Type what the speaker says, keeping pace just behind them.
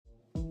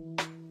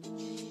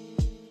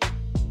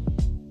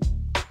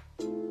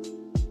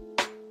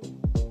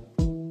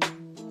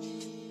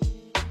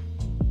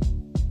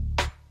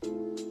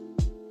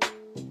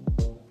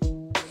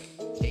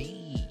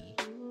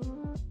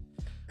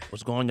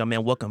What's going on, y'all,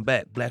 man? Welcome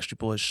back. Blackstreet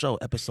Boys Show,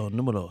 episode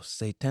número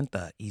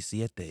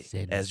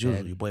 77. As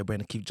usual, your boy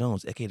Brandon Keith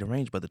Jones, a.k.a. The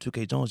Range Brother,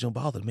 2K Jones, Young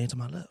Bother, the man to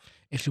my left.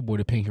 It's your boy,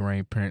 the Pink and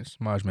Rain Prince,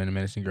 Maj Man, the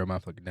Menacing Girl,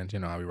 motherfucking Dent. You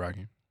know how we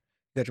rocking.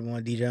 Got your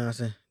one D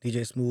Johnson,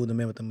 DJ Smooth, the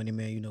man with the money,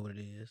 man. You know what it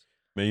is.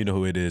 Man, you know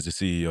who it is. The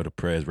CEO, the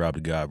Prez, Rob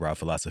the God, Rob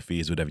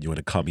Philosophies, whatever you want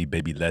to call me,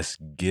 baby. Let's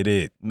get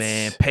it.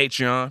 Man,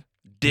 Patreon,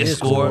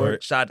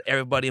 Discord. Shout out to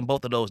everybody in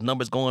both of those.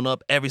 Numbers going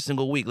up every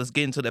single week. Let's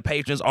get into the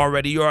patrons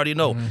already. You already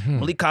know.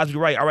 Malik Cosby,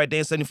 right. All right,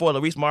 Dan 74,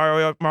 Larice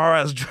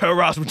Maras,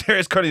 Ross,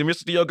 Darius Curtis,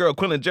 Mr. Theo Girl,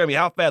 Quinlan, Jeremy,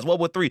 How Fast, World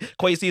War 3,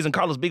 Quay Season,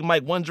 Carlos, Big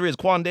Mike, One Driz,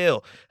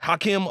 Quandale,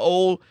 Hakim,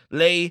 Old,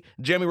 Lay,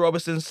 Jeremy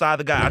Robertson, Side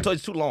the Guy. I told you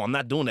it's too long. I'm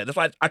not doing that. That's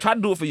why I tried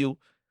to do it for you.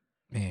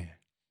 Man.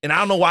 And I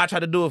don't know why I tried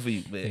to do it for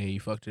you, man. Yeah, you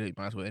fucked it. You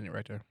might as well end it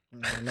right there.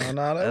 No,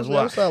 that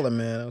was solid,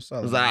 man. That was solid.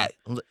 It was all right.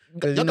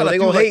 You know, they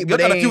gonna hate, but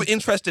got a they few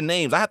interesting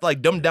names. I have to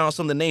like dumb down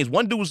some of the names.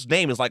 One dude's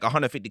name is like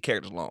 150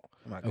 characters long.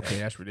 Okay,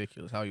 that's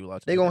ridiculous. How are you allowed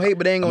to They gonna hate,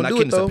 but they ain't gonna do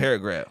it, It's though. a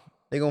paragraph.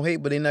 They gonna hate,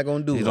 but they not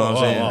gonna do it. You know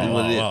what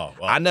I'm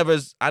saying?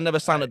 I never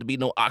signed up to be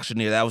no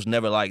auctioneer. That was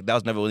never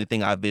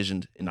anything I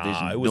envisioned It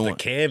was doing. the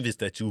canvas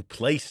that you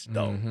placed,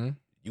 though. Mm-hmm.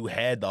 You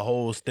had the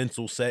whole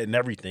stencil set and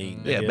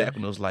everything. Yeah, back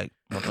when it was like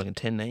motherfucking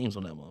 10 names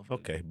on that motherfucker.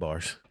 Okay,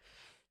 bars.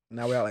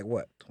 Now we're at like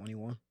what,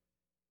 21?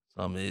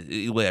 I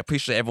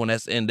appreciate everyone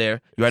that's in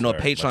there. You already know, Sir,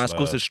 Patreon much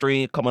exclusive love.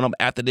 stream coming up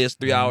after this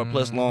 3-hour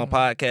plus long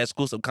podcast,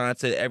 exclusive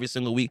content every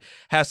single week.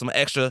 Have some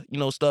extra,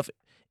 stuff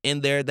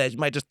in there that you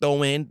might just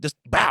throw in. Just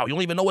bow. You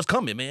don't even know what's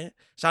coming, man.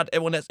 Shout out to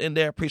everyone that's in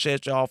there.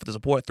 Appreciate y'all for the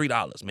support.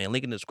 $3, man.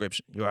 Link in the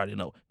description. You already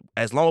know.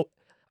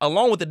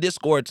 Along with the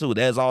Discord too.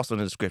 That's also in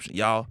the description.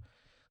 Y'all,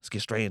 let's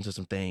get straight into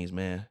some things,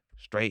 man.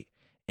 Straight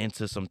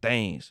into some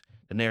things.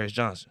 Daenerys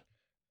Johnson.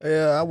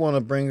 Yeah, I want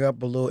to bring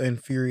up a little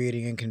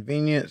infuriating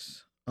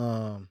inconvenience.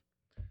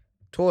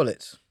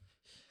 Toilets.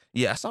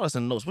 Yeah, I saw this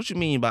in the notes. What you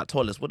mean about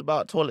toilets? What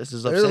about toilets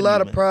is upsetting There's a lot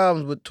you, of man?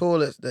 problems with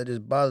toilets that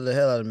just bother the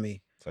hell out of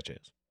me. Such as?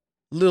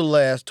 Little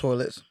ass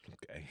toilets.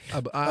 Okay.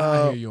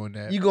 I hear you on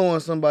that. You go in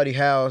somebody's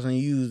house and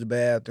you use the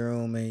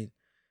bathroom and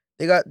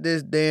they got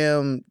this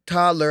damn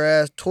toddler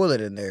ass toilet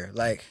in there.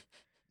 Like,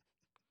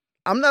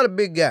 I'm not a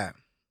big guy.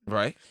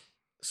 Right?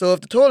 So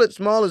if the toilet's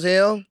small as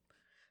hell,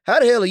 how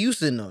the hell are you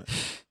sitting on it?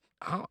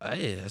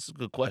 Yeah, that's a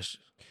good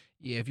question.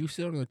 Yeah, if you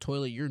sit on the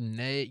toilet, your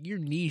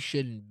knee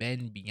shouldn't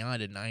bend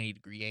beyond a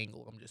 90-degree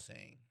angle. I'm just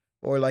saying.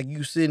 Or like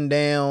you sitting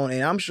down,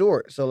 and I'm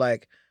short, so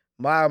like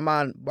why are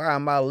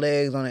my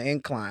legs on an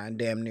incline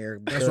damn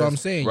near? That's what I'm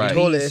saying. Right. The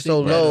toilet is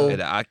so low.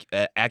 At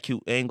an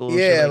acute angle. and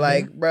Yeah, shit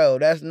like that? bro,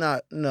 that's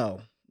not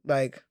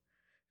like,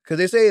 cause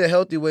they say the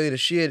healthy way to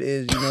shit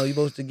is you're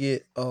supposed to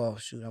get. Oh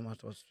shoot, I'm not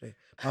supposed to say.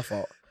 My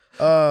fault.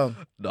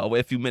 No, wait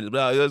a few minutes.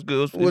 No, that's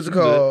good. What's it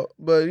called?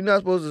 But you're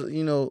not supposed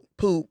to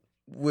poop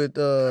with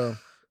a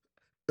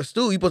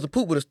stool. You're supposed to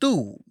poop with a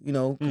stool.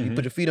 You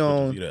put your feet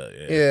on.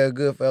 Yeah,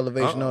 good for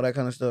elevation, all that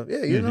kind of stuff.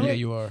 Yeah, you know. Yeah,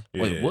 you are.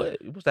 Wait,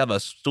 what? You supposed to have a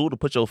stool to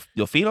put your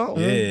feet on?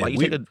 Yeah, Like you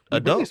take a we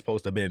dump?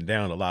 supposed to have been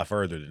down a lot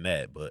further than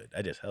that, but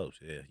that just helps.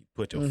 Yeah, you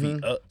put your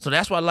feet up. So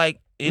that's why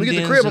like We get the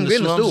Indians crib, I'm and the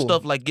getting a slums and stool.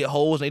 stuff like get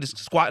holes and they just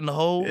squat in the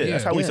hole. Yeah,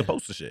 that's how we Yeah.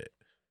 supposed to shit.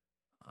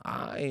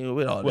 I ain't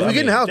with all Well, we that. get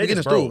in the house, they we get a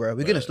just stool, broke, bro.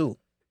 We get a but- stool,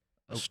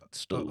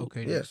 Stool.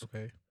 Okay. Yes.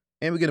 Okay.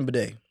 and we get a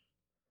bidet.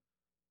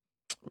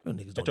 Real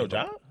niggas At don't your even-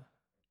 job?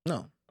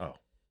 No. Oh.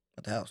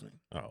 At the house, nigga.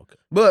 Oh, okay.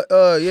 But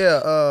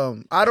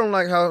I don't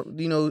like how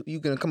you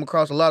can come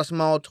across a lot of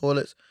small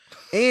toilets,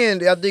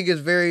 and I think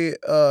it's very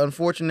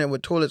unfortunate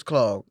with toilets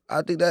clogged.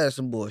 I think that is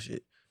some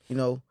bullshit,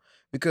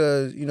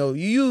 because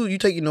you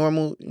take your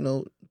normal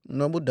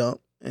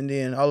dump, and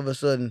then all of a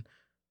sudden,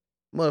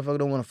 motherfucker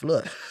don't want to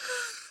flush.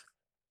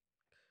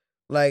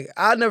 Like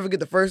I never forget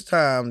the first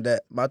time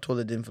that my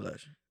toilet didn't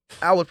flush.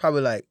 I was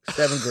probably like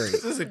 7th grade.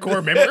 Is this a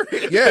core memory?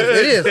 Yes,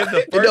 it is.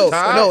 The first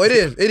time? No, it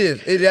is. It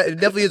is. It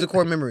definitely is a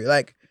core memory.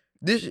 Like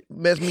this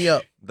messed me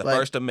up. The Like,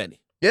 first of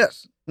many.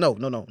 Yes. No,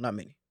 not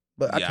many.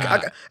 But Yeah.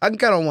 I can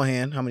count on one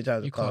hand how many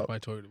times You it's clogged called. my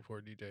toilet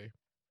before, DJ.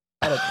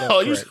 I don't think that's Oh,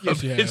 you correct.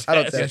 Yes, you have. I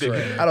don't think that's Yes,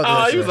 right. you I don't think Oh,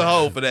 that's you was a right.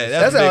 hoe for that.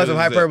 That sounds like ridiculous some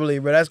as hell. hyperbole,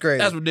 but that's crazy.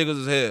 That's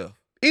ridiculous as hell.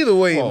 Either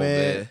way, Come on,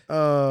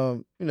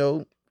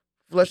 man.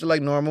 Flush it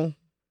like normal,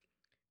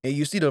 and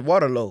you see the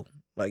water low.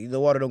 Like the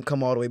water don't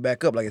come all the way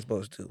back up like it's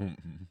supposed to.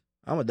 Mhm.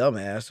 I'm a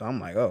dumbass, so I'm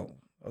like, oh,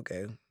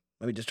 okay.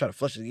 Let me just try to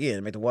flush it again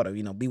and make the water,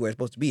 be where it's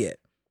supposed to be at.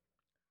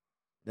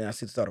 Then I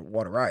see the start of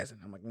water rising.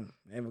 I'm like, I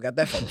never got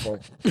that far before.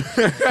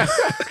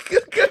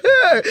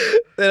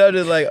 Then I'm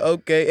just like,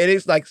 okay. And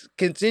it's like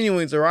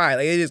continuing to rise.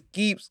 Like it just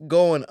keeps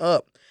going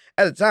up.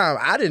 At the time,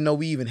 I didn't know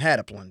we even had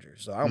a plunger.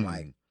 So I'm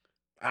like,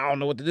 I don't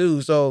know what to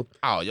do. So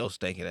Oh, yo,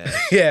 stinking ass.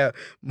 yeah,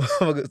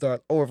 motherfucker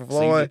starts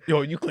overflowing.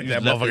 Yo, you clicked You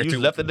that just left it- motherfucker you too.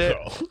 left it there?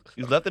 Bro.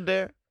 You left it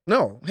there?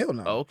 No, hell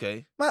no. Oh,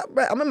 okay.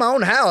 I'm in my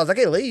own house. I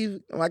can't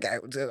leave. I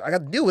got to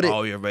deal with it.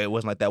 Oh, yeah, right. It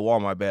wasn't like that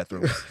Walmart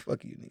bathroom.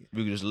 Fuck you, nigga.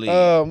 We could just leave.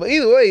 But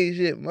either way,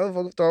 shit,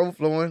 motherfuckers start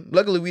overflowing.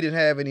 Luckily, we didn't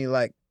have any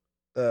like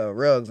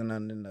rugs and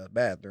nothing in the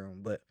bathroom,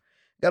 but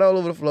got all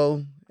over the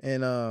floor.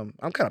 And I'm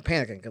kind of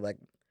panicking because like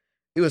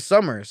It was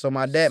summer, so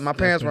my parents were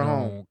Stepping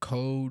home. on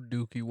cold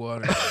dookie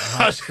water.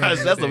 That's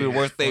gonna be the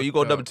worst thing. You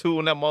go number 2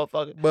 on that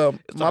motherfucker. But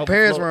It's my all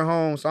parents overflow. weren't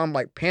home, so I'm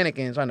like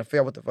panicking, trying to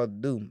figure out what the fuck to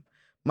do.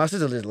 My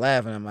sister just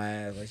laughing at my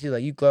ass. Like she's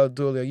like, "You close the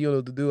toilet, you don't know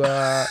what to do."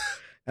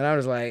 And I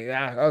was like,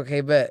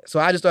 "Okay, bet." So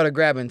I just started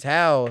grabbing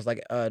towels,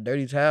 like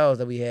dirty towels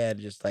that we had,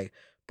 just like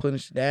putting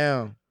shit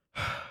down.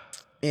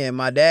 And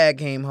my dad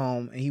came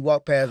home and he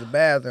walked past the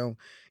bathroom.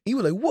 He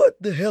was like, "What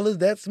the hell is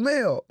that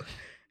smell?"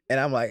 And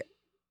I'm like,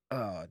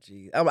 "Oh,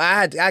 geez." I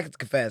had to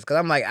confess because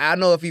I'm like, I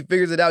know if he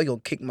figures it out, he gonna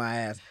kick my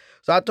ass.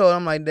 So I told him,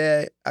 I'm like,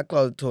 "Dad, I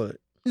closed the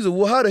toilet." He said,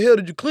 "Well, how the hell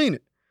did you clean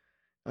it?"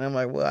 And I'm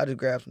like, "Well, I just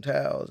grabbed some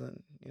towels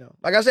and,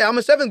 like I said, I'm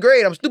in 7th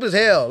grade. I'm stupid as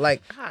hell.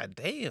 Like, God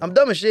damn. I'm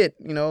dumb as shit,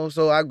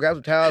 So I grabbed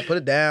some towels, put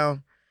it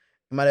down.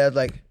 And my dad's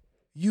like,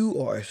 "You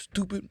are a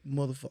stupid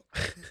motherfucker."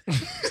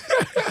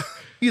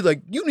 He's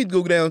like, "You need to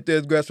go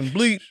downstairs, grab some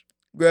bleach,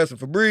 grab some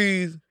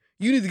Febreze.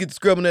 You need to get to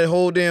scrubbing that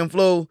whole damn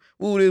floor.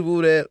 Woo this,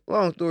 woo that."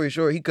 Long story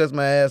short, he cussed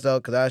my ass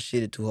out because I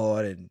shitted too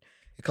hard and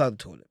it clogged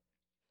the toilet.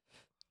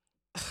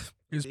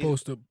 You're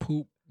supposed to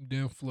poop,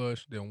 then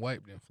flush, then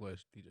wipe, then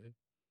flush, DJ.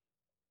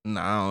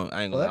 Nah,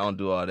 I ain't gonna. I don't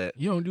do all that.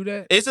 You don't do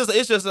that? It's just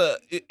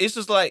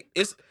like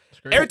It's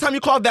crazy. every time you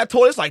clog that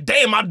toilet, it's like,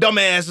 damn, my dumb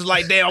ass is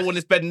like, damn, I wasn't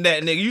expecting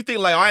that, nigga. You think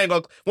like, I ain't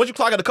gonna. Once you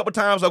clog it a couple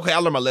times, okay, I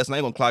learned my lesson. I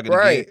ain't gonna clog it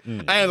Right.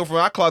 again. I ain't gonna.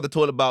 I clogged the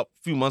toilet about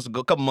a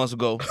couple months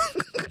ago,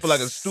 for like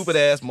a stupid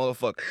ass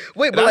motherfucker.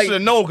 Wait, And but I like, should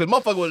have known because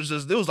motherfucker was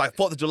just. It was like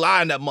 4th of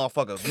July in that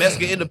motherfucker.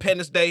 Mexican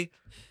Independence Day,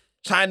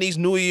 Chinese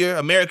New Year,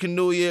 American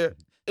New Year.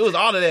 It was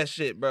all of that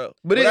shit, bro.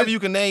 But Whatever you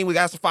can name, we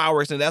got some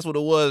fireworks, and that's what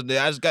it was.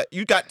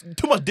 You got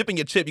too much dip in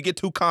your chip. You get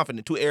too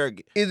confident, too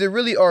arrogant. is it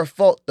really our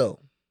fault though?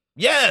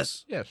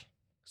 Yes. Yes.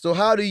 So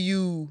how do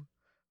you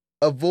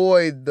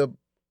avoid the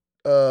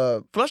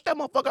Flush that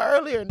motherfucker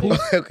earlier,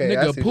 nigga. okay,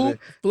 I Nigga, see what poop,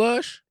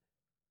 flush,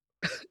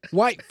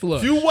 wipe,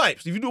 flush. Few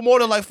wipes. If you do more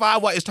than like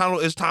 5 wipes, it's time.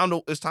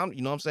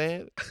 You know what I'm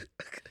saying?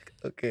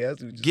 Okay, I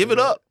see what you Give it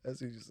said. up.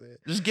 That's what you said.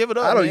 Just give it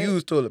up. I don't use.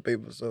 use toilet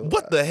paper, so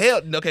What the hell?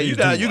 Okay, you do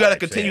gotta wipes,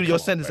 continue man. your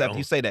Come on, sentence bro. after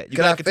you say that. You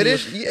can I gotta continue.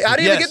 finish? I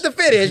didn't even Yes. get to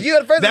finish. You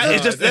got the first. That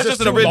is just that's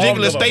just a too long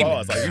ridiculous of a statement.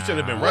 pause. Like, you should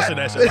have been rushing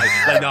that shit.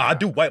 Like, no, I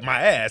do wipe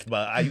my ass,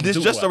 but I This do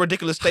is just a wipe.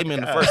 ridiculous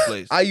statement in the first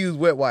place. I use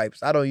wet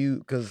wipes. I don't use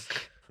because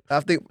I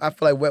feel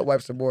like wet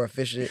wipes are more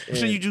efficient.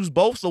 Should you use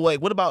both? So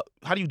like, what about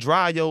how do you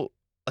dry your?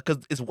 Because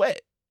it's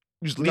wet.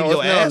 You just leave No,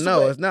 your ass.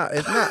 no, wet? it's not.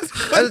 It's not.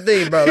 That's the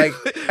thing, bro. Like,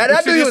 and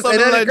I You knew he should was. get And something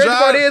the like crazy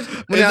part dry, is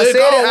when and I then said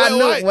go it, I wet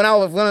knew wipe. when I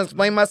was gonna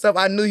explain myself,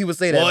 I knew he would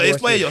say that. Well, bullshit.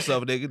 explain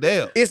yourself, nigga.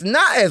 Damn. It's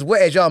not as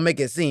wet as y'all make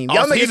it seem. Y'all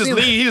Oh, so make he it just seem.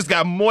 leave. He just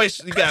got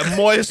moist. He got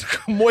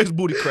moist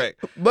booty crack.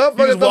 You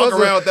Motherfuckers just walk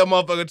talking- around with that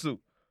motherfucker too.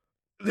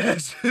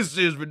 This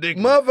is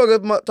ridiculous.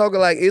 Motherfuckers talking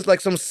like it's like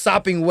some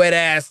sopping wet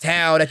ass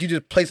towel that you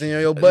just placing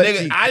on your butt Nigga,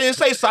 cheek. I didn't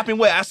say sopping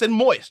wet. I said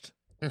moist.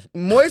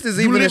 Moist is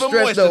You even a leave it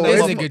stretch moist though. in This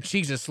there. It's- nigga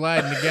cheeks are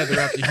sliding together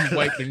after he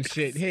wiping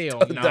shit. Hell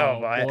no, No,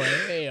 man. boy.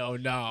 Hell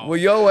no. Well,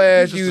 your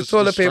ass Just use a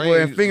toilet paper and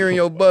strange- fingering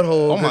your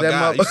butthole. Oh my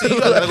god! You see, you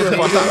gotta go too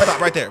far. Stop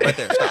right there.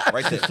 Stop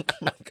right there.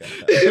 Stop Because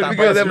right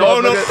that there.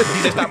 No,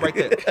 motherfucker- DJ, stop right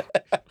there.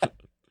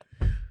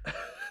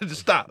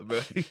 Just stop,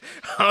 bro.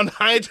 I ain't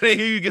trying to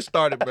hear you get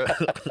started, bro.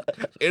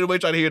 Anybody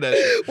trying to hear that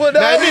shit? Well, Now,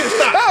 no, you need to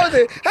stop. how is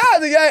it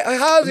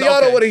y'all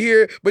don't Okay. want to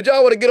hear, but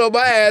y'all want to get on my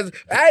ass?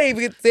 I didn't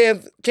even get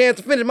the chance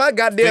to finish my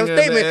goddamn Finger in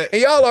the statement, ass.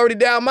 and y'all already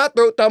down my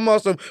throat talking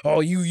about some,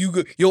 oh,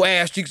 your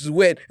ass cheeks is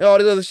wet and all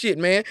this other shit,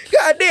 man.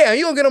 Goddamn,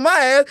 you don't get on my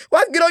ass.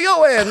 Well, I can get on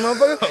your ass,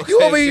 motherfucker. You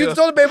Okay, over here chill. using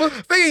toilet paper,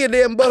 finger your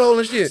damn butthole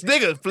and shit.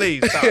 Nigga,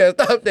 please stop. Yeah,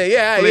 stop that.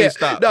 Yeah, Please yeah.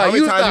 stop. No, How many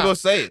you times stop. you gonna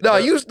say it, No, bro?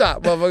 you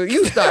stop, motherfucker.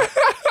 You stop.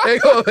 Hey,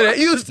 go over there.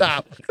 You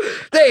stop.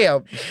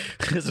 Damn.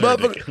 This is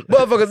ridiculous.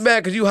 Motherfuckers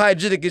mad because you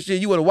hygienic and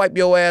shit. You want to wipe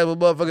your ass with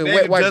motherfucking Nigga,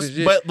 wet wipes just- and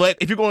shit. But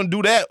if you're gonna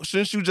do that,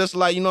 shouldn't you just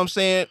like, you know what I'm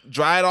saying,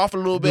 dry it off a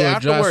little Do bit a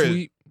dry afterwards?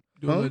 sweep.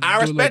 Do a Huh? little- I do a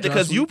respect little it dry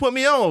because you sweep. put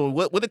me on.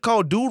 What they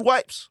call dude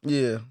wipes?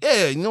 Yeah,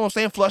 Yeah, you know what I'm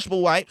saying?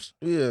 Flushable wipes.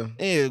 yeah.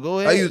 Yeah, go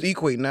ahead. I use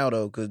Equate now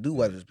though, cause Dude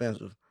Wipes is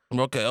expensive.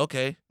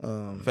 Okay.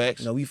 Facts.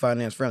 You know, we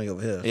finance friendly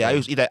over here. Yeah,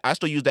 so. I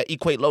still use that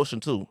Equate lotion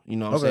too. You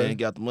know what I'm Okay. saying?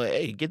 Get out the mud.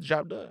 Hey, get the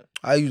job done.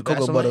 I use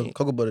cocoa butter. Vaseline.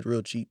 Cocoa butter's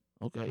real cheap.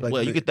 Okay. Like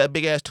well, you big- get that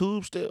big ass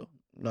tube still.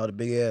 No, that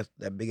big ass.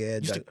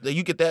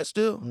 You get that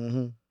still.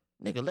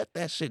 Mm-hmm. Nigga, let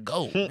that shit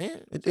go,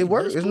 man. It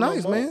works. It's Don't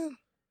nice, no more. man.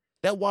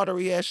 That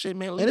watery ass shit,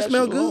 man. Leave And it that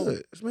smells shit alone. good.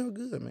 It smells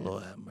good, man.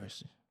 Lord have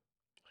mercy.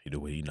 He do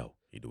what he know.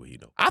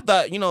 I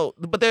thought,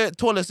 but their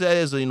toilets that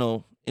is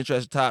a,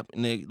 interesting top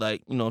and they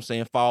like, you know what I'm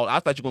saying, fall. I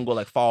thought you were gonna go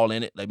like fall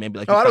in it. Like maybe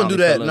like No, you I don't do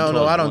finally that. fell in No, the no,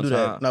 toilet I don't one do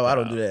that. time. No, I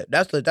don't do that.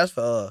 That's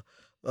for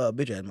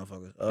bitch ass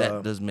motherfuckers.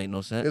 That doesn't make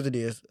no sense. Yes, it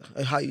is.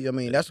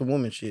 That's a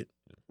woman shit.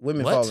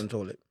 Women What? fall in the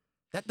toilet.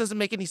 That doesn't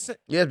make any sense.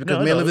 Yes, because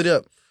No, men no, leave it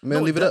up. Men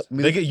no, leave it it up.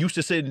 They get used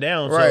to sitting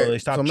down, Right. so they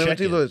stop so men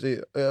checking. toilets,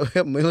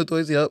 men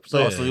toilets up. So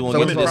Yeah. So you want so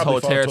to it's get this probably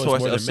whole fall territory towards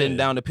more of than sitting men.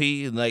 down to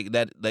pee and like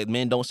that, like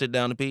men don't sit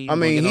down to pee. I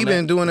mean, he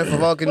been doing it for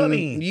fucking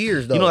Funny.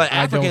 years though. You know, like I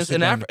don't Africans sit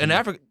in down to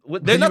Africa, pee.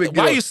 they're you not. would get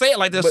Why up- you say it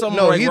like there's but something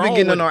no, like he's been wrong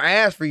getting with on our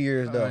ass for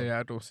years though. Yeah,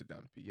 I don't sit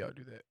down to pee. Y'all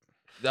do that.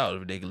 That was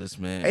ridiculous,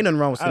 man. Ain't nothing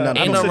wrong with sitting down.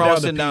 Ain't I nothing don't wrong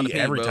sit sitting down down to to pee,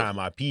 every bro. time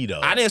I pee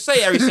though. I didn't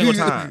say every single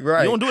time.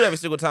 Right. You don't do it every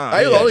single time.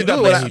 I only You do got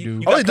it when places- I do. you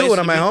I got only do it when places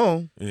I'm to at be.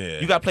 home. Yeah.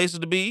 You got places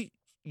to be.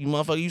 You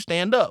motherfucker, you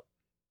stand up.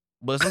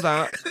 But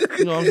sometimes,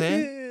 you know what I'm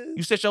saying?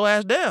 You sit your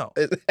ass down.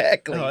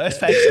 Exactly. No, that's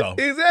facts though.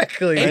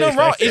 Exactly. Ain't That nothing is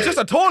wrong. facts, It's though. just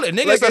a toilet,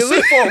 nigga. Like, it's a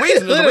seat for a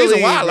reason. There's a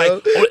reason why.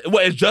 literally, Like,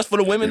 what, it's just for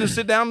the women to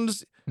sit down.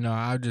 No,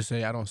 I'll just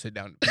say I don't sit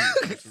down to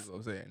pee. That's what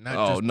I'm saying. Not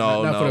Oh just,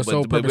 no, not no. for the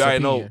sole but purpose we already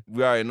of know. peeing.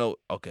 We already know.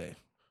 Okay,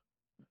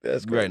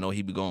 That's we already great. know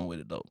he be going with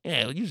it though.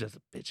 Yeah, you just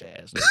a bitch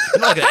ass. You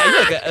know,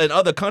 like in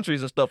other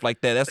countries and stuff like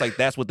that.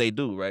 That's what they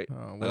do, right?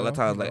 Oh, Like, a lot of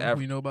times, like,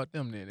 we know about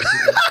them then.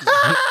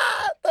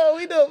 Oh,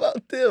 we know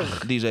about them.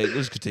 DJ,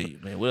 let's continue,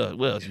 man.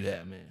 What else you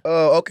have, man?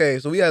 Okay,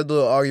 so we had a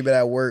little argument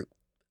at work.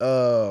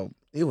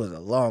 It was a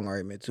long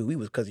argument too. We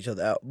was cussing each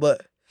other out.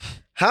 But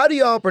how do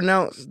y'all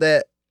pronounce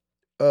that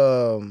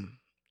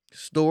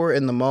store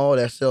in the mall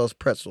that sells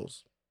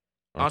pretzels?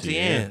 Auntie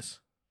Anne's.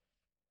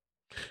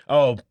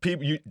 Oh,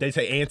 people, they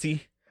say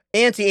auntie,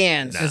 Auntie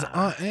Anne's. Nah. It's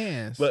Aunt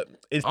Anne's. but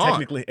it's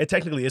Aunt.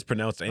 technically is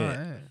pronounced Aunt aunt.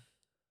 Anne.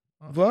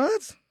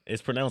 What?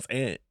 It's pronounced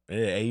aunt. Yeah,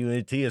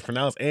 A-U-N-T is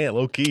pronounced aunt,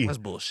 low key. That's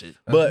bullshit.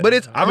 But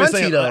it's I've been auntie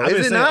saying, though. I've been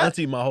Is it saying not?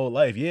 auntie my whole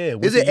life. Yeah.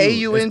 Is it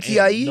A-U-N-T-I-E?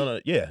 A-U-N-T-I-E? No,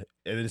 yeah.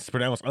 It's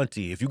pronounced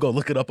auntie. If you go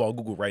look it up on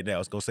Google right now,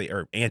 it's gonna say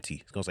auntie.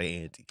 It's gonna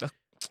say auntie.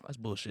 That's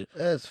bullshit.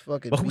 That's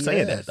fucking. But who's BS.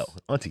 saying that though?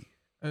 Auntie.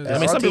 I mean,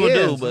 some Auntie people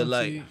do, Anne's. but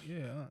like,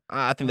 Yeah.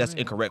 I think that's Aunt.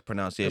 incorrect The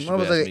pronunciation. mom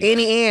was if you like, ask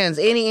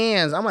me. Annie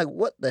Ann's. I'm like,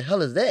 what the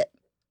hell is that?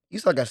 You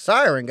sound like a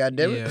siren,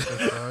 goddammit. Yeah,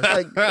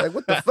 that's right. like,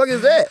 what the fuck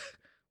is that?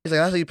 He's like,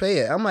 that's how you pay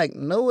it. I'm like,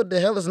 no, what the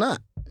hell is not?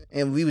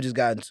 And we would just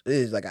got into, it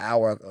was like an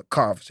hour of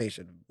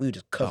conversation. We would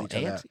just cuss Oh, each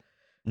other out auntie.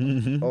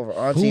 Mm-hmm. over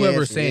auntie. Whoever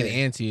auntie, saying yeah.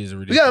 auntie is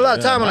We ridiculous. got a lot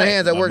of time on our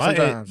hands at work my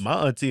sometimes.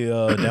 My auntie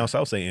down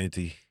south say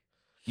auntie.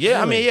 Yeah, I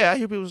Really? mean, yeah, I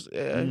hear people.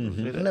 Yeah, I hear people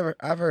say Mhm. that.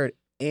 I've heard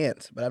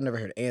aunts, but I've never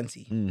heard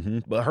auntie. Mm-hmm.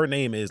 But her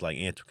name is like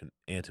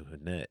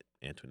Antoinette.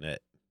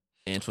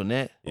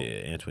 Antoinette. Yeah,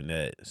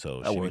 Antoinette. So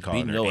That she be word's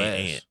calling beating her your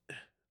aunt. ass.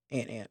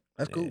 Aunt.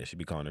 That's Yeah, cool. she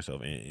be calling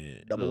herself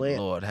aunt. Double Good aunt.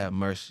 Lord, have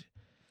mercy.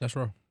 That's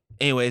wrong.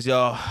 Anyways,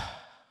 y'all,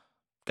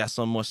 got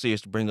something more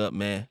serious to bring up,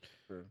 man.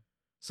 Sure.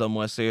 Something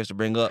more serious to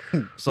bring up.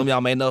 Some of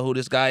y'all may know who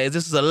this guy is.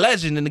 This is a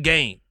legend in the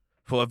game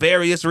for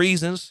various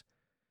reasons,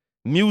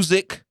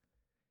 music,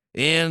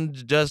 and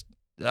just,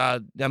 I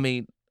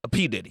mean, a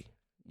P. Diddy.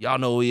 Y'all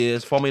know who he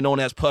is, formerly known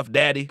as Puff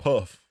Daddy.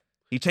 Puff.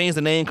 He changed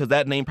the name because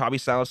that name probably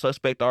sounds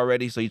suspect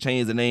already, so he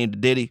changed the name to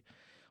Diddy.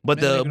 But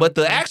Man,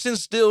 the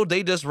actions still,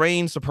 they just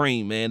reign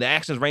supreme, man. The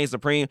actions reign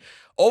supreme.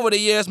 Over the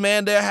years,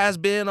 man, there has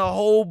been a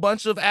whole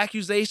bunch of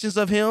accusations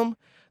of him.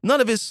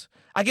 None of his,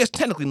 I guess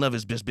technically none of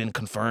it's just been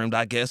confirmed,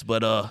 I guess.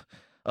 But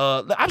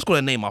I'm just going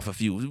to name off a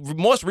few.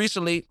 Most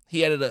recently,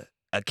 he had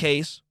a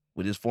case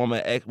with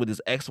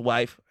his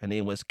ex-wife. Her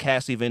name was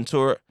Cassie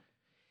Ventura.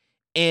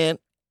 And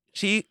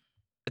she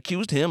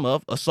accused him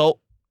of assault,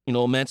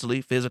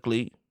 mentally,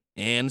 physically,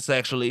 and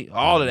sexually.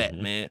 All of that,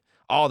 man.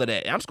 All of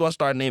that. I'm just going to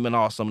start naming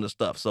off some of the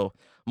stuff. So,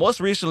 most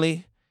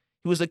recently,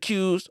 he was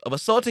accused of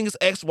assaulting his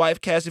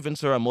ex-wife, Cassie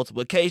Ventura, on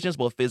multiple occasions,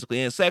 both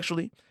physically and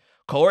sexually,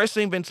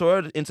 coercing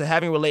Ventura into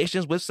having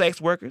relations with sex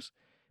workers,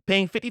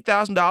 paying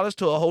 $50,000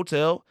 to a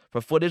hotel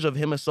for footage of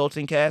him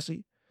assaulting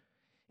Cassie.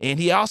 And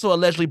he also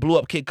allegedly blew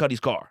up Kid Cudi's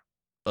car.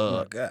 Oh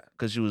my God.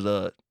 Because she was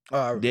Oh, I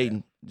remember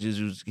dating,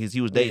 because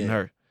he was dating Yeah.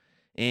 her.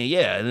 And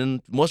yeah, and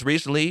then most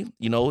recently,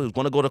 he was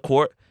going to go to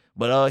court,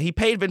 but he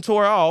paid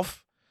Ventura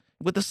off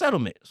with the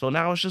settlement. So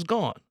now it's just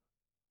gone.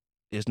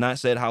 It's not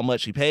said how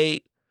much he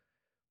paid,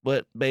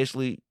 but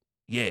basically,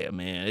 yeah,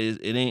 man, it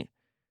ain't.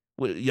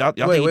 Y'all Wait, think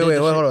he did this shit?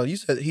 hold on. You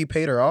said he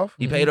paid her off?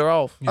 He paid her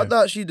off. Yeah. I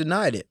thought she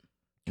denied it.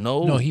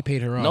 No, No, he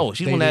paid her off. No, she's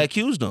the They one that did-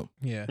 accused him.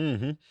 Yeah.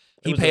 Mm-hmm.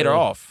 He paid her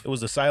off. It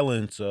was the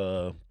silence.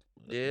 Yeah.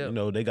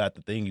 They got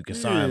the thing you can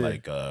sign Yeah.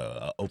 like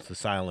oath of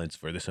silence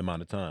for this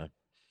amount of time.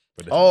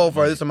 For this Oh, amount of for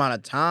money. this amount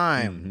of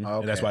time. Mhm. Okay.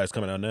 And that's why it's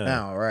coming out now.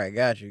 Now, right.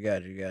 Got you.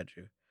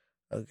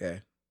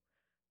 Okay.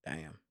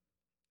 Damn.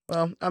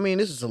 Well, I mean,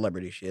 this is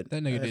celebrity shit.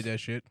 That nigga That's- did that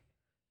shit.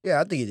 Yeah,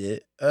 I think he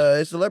did.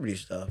 It's celebrity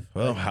stuff.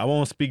 Well, I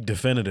won't speak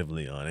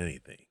definitively on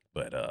anything,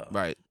 but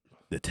Right.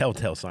 the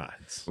telltale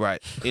signs.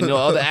 Right. And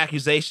other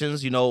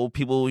accusations,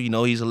 people,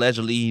 he's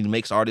allegedly he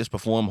makes artists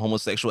perform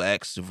homosexual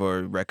acts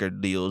for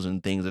record deals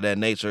and things of that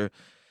nature.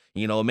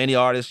 Many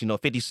artists,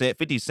 50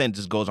 Cent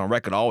just goes on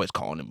record always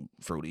calling him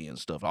fruity and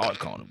stuff, always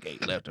calling him gay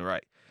left and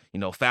right.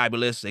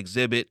 Fabulous,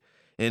 Exhibit,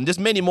 and just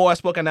many more. I've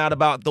spoken out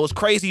about those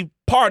crazy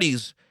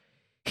parties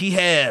he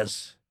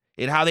has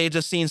and how they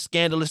just seen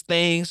scandalous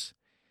things.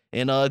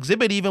 And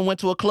Exhibit even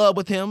went to a club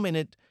with him, and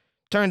it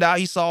turned out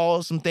he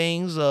saw some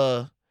things,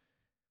 some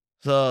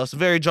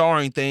very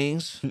jarring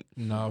things.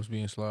 Knobs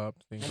being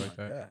slobbed, things like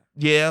that. God.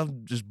 Yeah,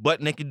 just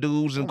butt naked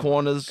dudes in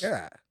corners,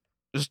 God.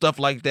 and stuff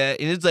like that.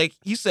 And it's like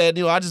he said,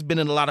 I just been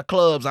in a lot of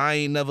clubs. I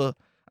ain't never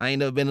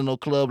been in no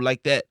club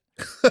like that.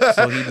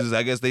 So he just,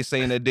 I guess they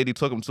saying that Diddy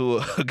took him to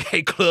a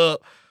gay club.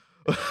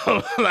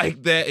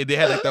 like that, and they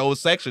had like their whole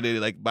section in it,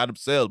 like by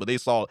themselves, but they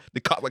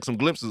caught like some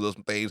glimpses of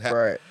some things,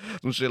 Right.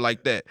 some shit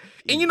like that.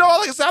 And you know,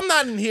 like I said, I'm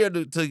not in here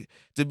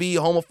to be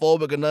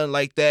homophobic or nothing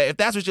like that. If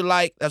that's what you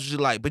like, that's what you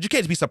like. But you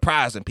can't just be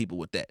surprising people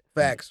with that.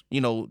 Facts. You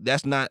know,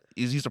 that's not.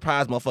 Is you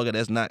surprise, motherfucker?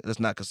 That's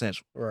not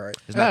consensual. Right.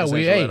 It's not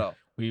consensual at all.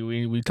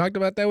 We talked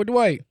about that with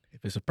Dwight.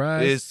 If it's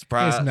surprise, It's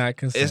not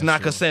consensual. It's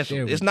not consensual.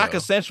 There we It's not go.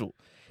 consensual.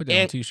 Put that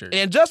on a t-shirt.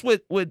 And just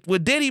with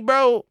Diddy,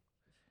 bro,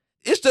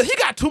 he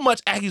got too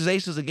much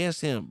accusations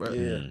against him, bro.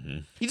 Yeah.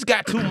 He just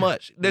got too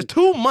much. There's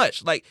too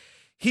much. Like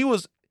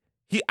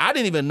I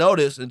didn't even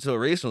notice until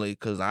recently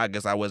because I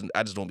guess I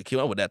just don't be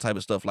keeping up with that type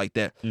of stuff like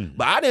that.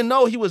 But I didn't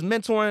know he was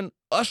mentoring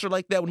Usher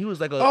like that when he was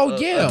like a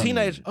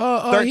teenager,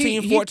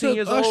 13, 14 he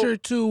years took old. Usher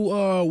to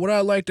what I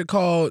like to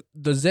call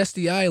the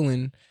Zesty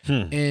Island,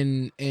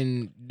 and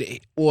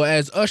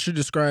as Usher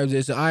describes it,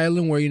 it's an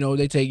island where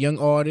they take young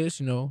artists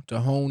to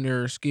hone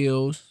their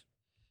skills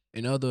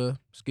and other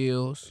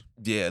skills.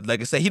 Yeah, like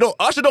I said,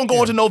 Usher don't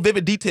go into no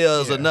vivid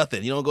details or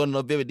nothing. He don't go into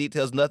no vivid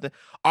details, nothing.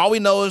 All we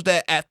know is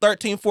that at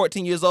 13,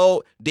 14 years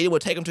old, Diddy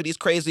would take him to these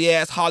crazy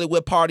ass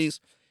Hollywood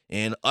parties,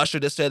 and Usher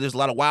just said there's a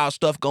lot of wild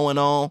stuff going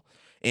on.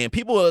 And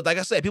people, like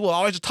I said, people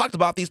always just talked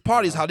about these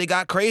parties, how they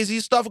got crazy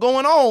stuff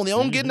going on. They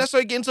don't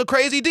necessarily get into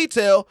crazy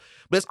detail,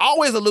 but it's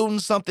always alluding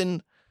to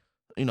something,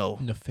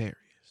 Nefarious.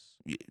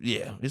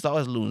 Yeah, it's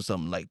always alluding to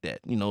something like that.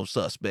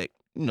 Suspect.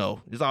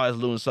 It's always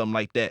alluding to something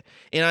like that.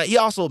 And he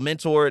also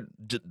mentored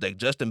like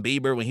Justin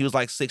Bieber when he was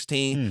like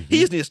 16. He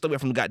just needs to stay away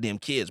from the goddamn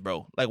kids,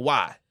 bro. Like,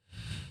 why?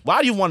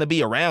 Why do you want to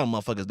be around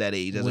motherfuckers that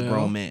age as a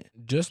grown man?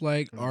 Just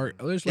like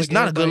It's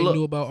not a good everybody look.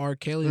 knew about R.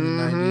 Kelly in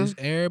the 90s.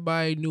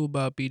 Everybody knew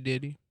about P.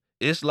 Diddy.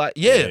 It's like,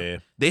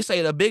 they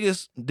say the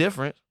biggest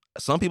difference.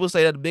 Some people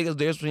say that the biggest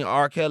difference between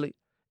R. Kelly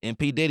and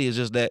P. Diddy is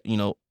just that,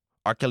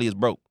 R. Kelly is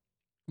broke.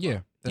 Yeah.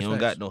 He don't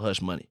got no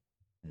hush money.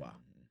 Wow.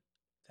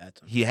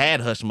 He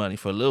had hush money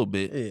for a little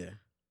bit. Yeah.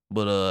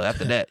 But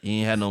after that, he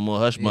ain't had no more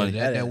hush money.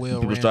 That well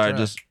People ran started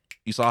dry.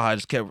 you saw how it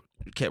just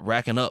kept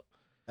racking up.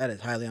 That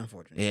is highly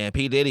unfortunate. Yeah, and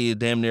P. Diddy is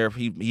damn near,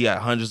 he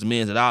got hundreds of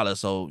millions of dollars.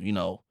 So, I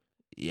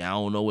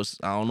don't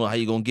know how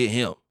you gonna get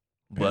him.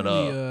 But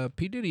Apparently,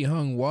 P. Diddy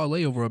hung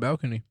Wale over a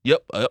balcony.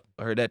 Yep, I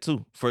heard that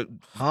too.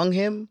 Hung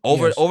him?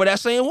 Over that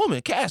same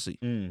woman, Cassie.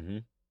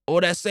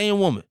 Over that same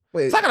woman.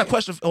 Wait, So I got a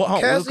question.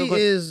 Cassie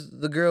is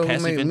the girl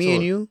Cassie who made Me Ventura.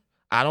 and You?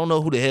 I don't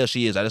know who the hell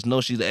she is. I just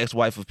know she's the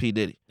ex-wife of P.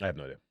 Diddy. I have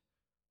no idea.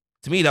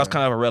 To me, that was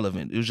kind of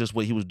irrelevant. It was just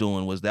what he was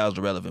doing that was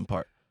the relevant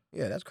part.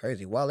 Yeah, that's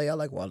crazy. Wale, I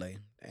like Wale.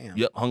 Damn.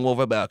 Yep, hung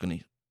over a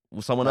balcony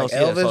with someone Like else. Yeah,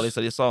 that's all Elvis? they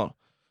said they saw him.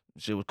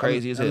 Shit was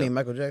crazy as hell. I mean,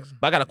 Michael Jackson.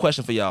 But I got a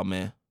question for y'all,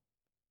 man.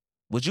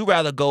 Would you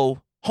rather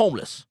go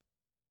homeless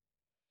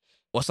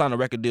or sign a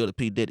record deal to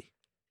P. Diddy?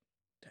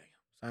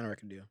 Sign a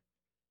record deal.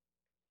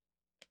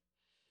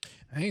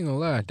 I ain't gonna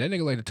lie, that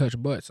nigga like to touch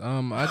butts. I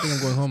think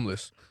I'm going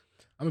homeless.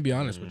 I'm gonna be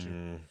honest with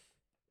you.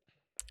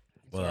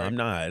 Well, I'm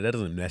not. That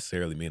doesn't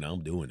necessarily mean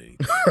I'm doing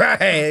anything. Right,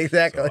 So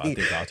exactly. I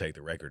think I'll take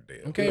the record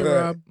deal. Okay, Right.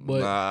 Rob,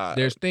 but Nah.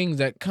 there's things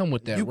that come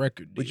with that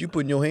record deal. But you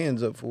putting your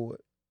hands up for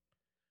it.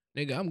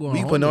 Nigga, I'm going We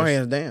homeless. putting our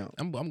hands down.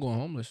 I'm going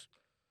homeless.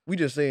 We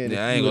just saying. Yeah,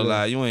 if I ain't you gonna would've-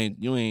 lie.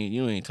 You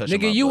ain't touching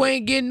Nigga, my you butt.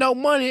 ain't getting no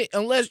money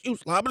unless you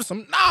slobbing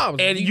some knobs.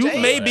 And DJ. you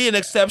may be an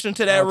exception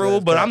to that Okay, rule,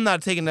 but okay. I'm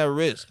not taking that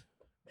risk.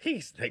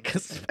 He's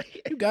niggas.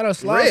 You gotta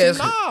slide Risk?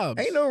 some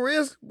knobs. Ain't no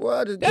risk. Boy,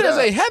 I just That get is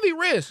out. a heavy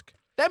risk.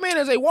 That man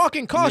is a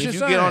walking I mean, caution if you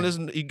sign. get on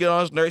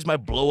this nerves, might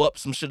blow up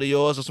some shit of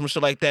yours or some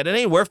shit like that. It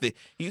ain't worth it.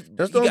 You Just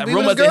got don't be with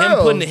rumors his of him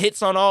girls. putting the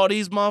hits on all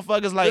these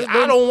motherfuckers. Like, Just I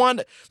don't- don't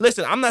want.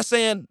 Listen, I'm not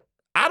saying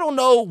I don't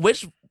know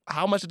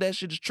how much of that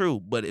shit is true,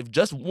 but if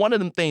just one of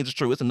them things is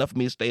true, it's enough for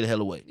me to stay the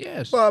hell away.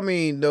 Yes. Well, I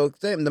mean,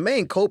 the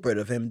main culprit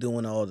of him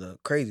doing all the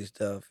crazy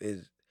stuff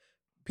is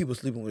people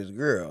sleeping with his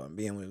girl and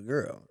being with his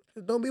girl.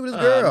 Just don't be with his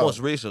girl. Most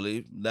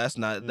recently, that's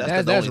not. That's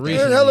That's the only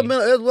recent. thing.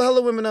 There's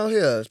hella women out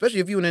here,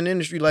 especially if you in an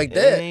industry like It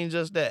that. ain't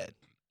just that.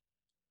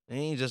 It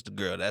ain't just the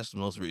girl. That's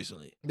most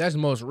recently. That's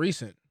most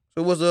recent.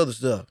 So what's the other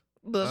stuff?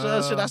 The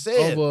other shit I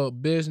said. Over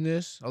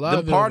business. A lot The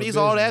of it over parties,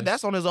 all that. business.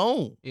 That's on his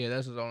own. Yeah,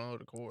 that's his own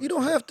other course. You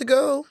don't have to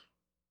go.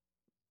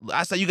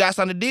 I said you got to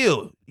sign a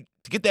deal.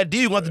 To get that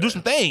deal, you want to do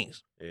some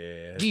things.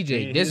 Yeah.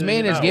 DJ, this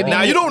man is giving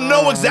Now you- you don't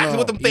know No, exactly no.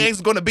 what them things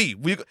are gonna be.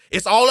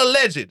 It's all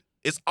alleged.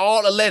 It's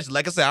all alleged.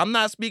 Like I said, I'm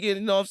not speaking.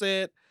 You know what I'm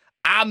saying?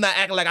 I'm not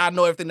acting like I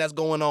know everything that's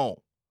going on.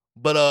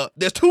 But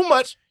there's too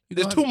much.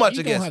 There's too much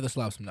You against gonna have to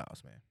slap some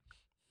knobs, man.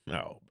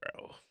 No,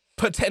 bro.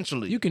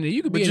 potentially. You can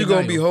be. But in you're the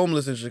gonna be title.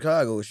 homeless in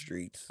Chicago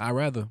streets. I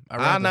rather.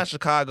 I'm not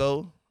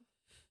Chicago.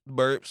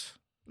 Burps.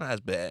 Not as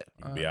bad.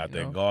 Be out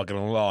there you know. gawking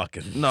and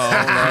locking. No.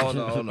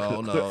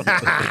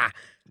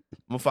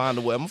 I'm gonna find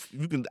a way.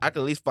 I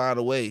can at least find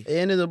a way.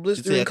 And it's a You say I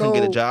blistering can get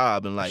a cold.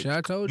 job and like Shit,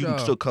 I told you can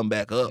y'all. still come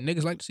back up.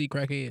 Niggas like to see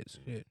crackheads.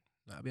 Shit.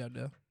 I'll be out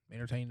there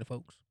entertaining the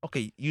folks.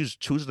 Okay, you just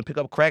choosing to pick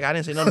up crack. I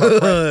didn't say nothing about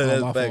crack.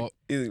 That's my fact. fault.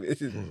 It's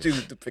just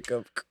choosing to pick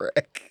up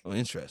crack. Oh,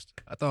 interest.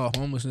 I thought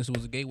homelessness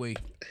was a gateway.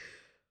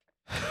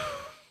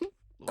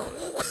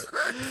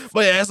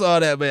 But yeah, that's all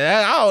that,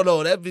 man. I don't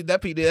know that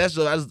PD. That's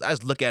just, I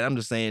just look at it. I'm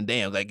just saying,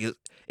 damn. Like,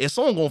 is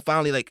someone gonna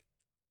finally like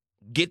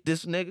get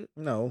this nigga?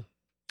 No.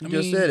 You I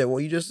just mean- said it. Well,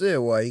 you just said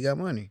why he got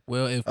money.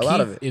 Well, A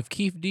lot of it. if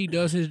Keith D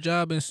does his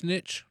job and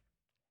snitch,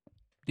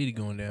 Diddy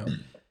going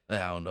down. I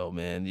don't know,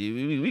 man.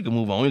 We can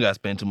move on. We got to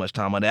spend too much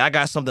time on that. I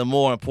got something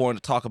more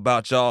important to talk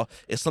about, y'all.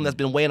 It's something that's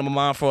been weighing on my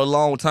mind for a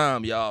long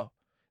time, y'all.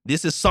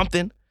 This is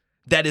something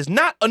that is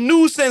not a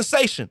news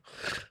sensation.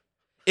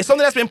 It's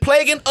something that's been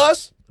plaguing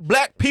us,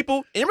 black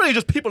people, and really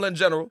just people in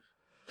general,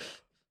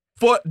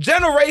 for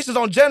generations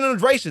on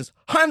generations,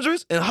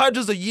 hundreds and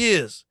hundreds of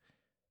years.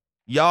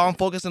 Y'all, I'm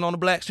focusing on the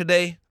blacks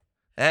today,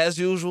 as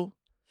usual.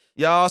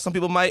 Y'all, some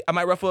people I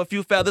might ruffle a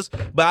few feathers,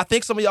 but I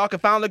think some of y'all can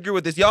finally agree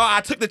with this. Y'all, I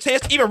took the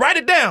chance to even write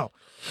it down.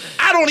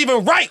 I don't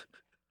even write.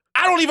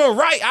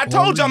 I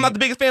told you I'm not the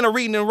biggest fan of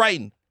reading and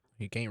writing.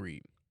 He can't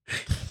read.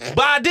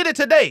 But I did it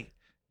today.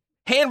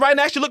 Handwriting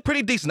actually looked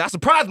pretty decent. I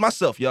surprised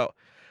myself, y'all.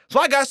 So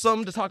I got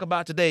something to talk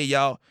about today,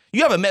 y'all.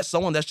 You ever met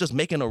someone that's just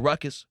making a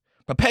ruckus,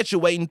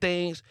 perpetuating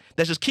things,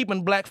 that's just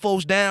keeping black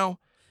folks down?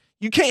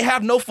 You can't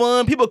have no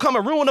fun. People come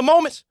and ruin the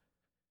moments.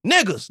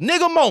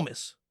 Nigga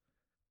moments.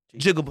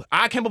 Jiggle.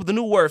 I came up with a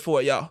new word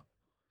for it, y'all.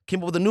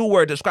 Came up with a new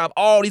word to describe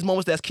all these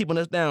moments that's keeping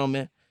us down,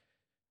 man.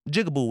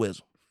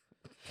 Jigabooism.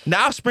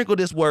 Now I've sprinkled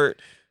this word.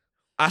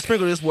 I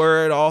sprinkled this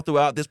word all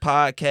throughout this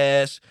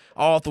podcast,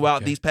 all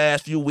throughout these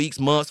past few weeks,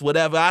 months,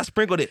 whatever. I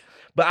sprinkled it.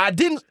 But I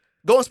didn't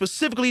go and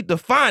specifically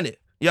define it,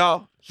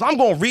 y'all. So I'm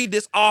going to read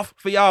this off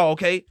for y'all,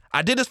 okay?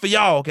 I did this for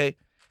y'all, okay?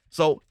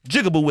 So,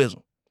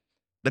 jigabooism.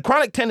 The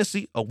chronic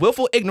tendency of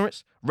willful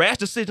ignorance, rash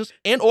decisions,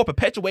 and or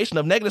perpetuation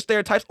of negative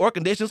stereotypes or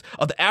conditions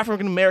of the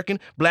African-American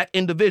black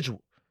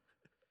individual.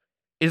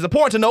 It is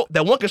important to note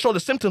that one can show the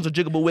symptoms of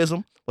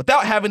jigabooism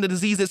without having the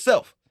disease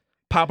itself.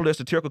 Popular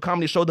satirical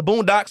comedy show The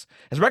Boondocks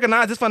has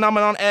recognized this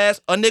phenomenon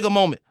as a nigga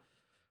moment.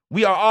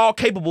 We are all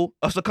capable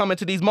of succumbing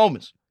to these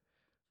moments.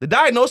 The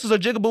diagnosis of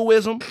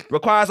jigabooism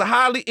requires a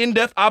highly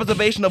in-depth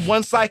observation of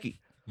one's psyche.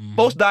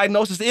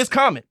 Post-diagnosis is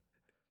common.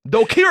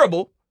 Though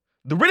curable,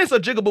 the riddance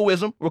of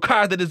jigabooism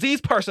requires the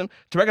diseased person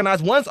to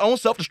recognize one's own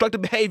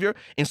self-destructive behavior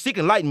and seek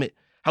enlightenment.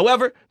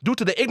 However, due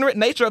to the ignorant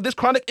nature of this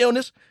chronic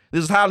illness,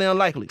 this is highly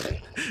unlikely.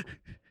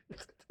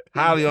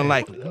 Highly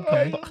unlikely.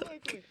 Okay.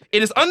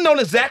 It is unknown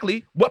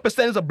exactly what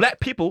percentage of black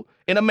people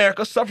in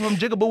America suffer from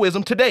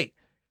jigabooism today.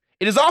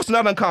 It is also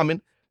not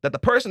uncommon that the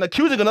person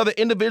accusing another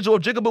individual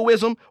of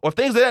jigabooism or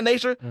things of that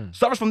nature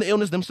suffers from the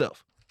illness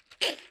themselves.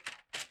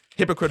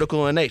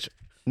 Hypocritical in nature.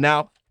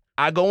 Now,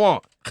 I go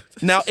on.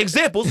 Now,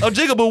 examples of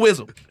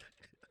jigabooism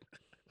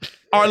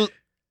are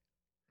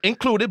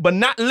included, but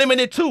not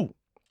limited to.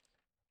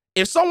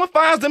 If someone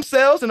finds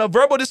themselves in a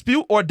verbal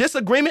dispute or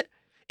disagreement,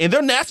 and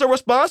their natural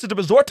response is to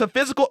resort to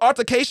physical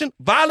altercation,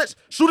 violence,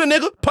 shoot a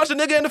nigga, punch a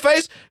nigga in the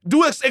face,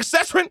 do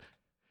accessory,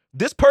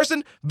 this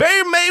person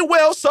very may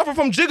well suffer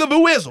from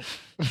jigabooism.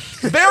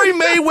 Very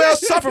may well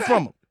suffer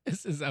from them.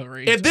 This is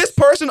outrageous. If this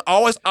person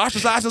always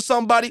ostracizing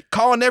somebody,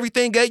 calling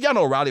everything gay, y'all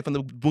know Riley from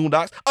the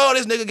Boondocks. Oh,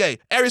 this nigga gay.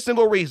 Every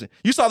single reason.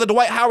 You saw the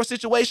Dwight Howard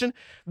situation.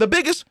 The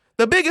biggest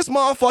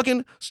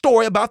motherfucking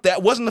story about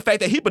that wasn't the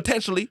fact that you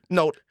potentially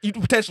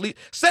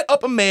set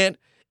up a man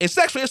and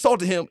sexually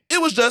assaulted him.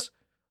 It was just,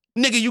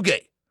 nigga, you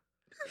gay.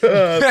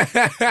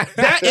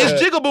 That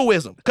is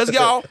jigabooism.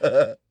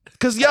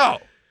 Cause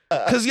y'all,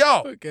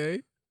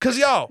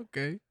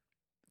 Okay.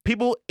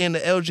 people in the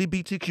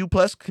LGBTQ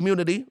plus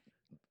community,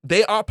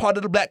 they are part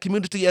of the black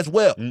community as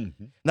well.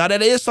 Mm-hmm. Now,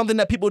 that is something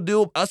that people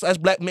do, us as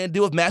black men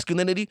deal with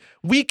masculinity.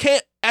 We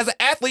can't, as an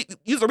athlete,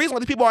 use the reason why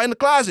these people are in the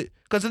closet.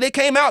 Because if they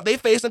came out, they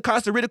facing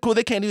constant ridicule.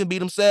 They can't even be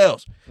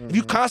themselves. If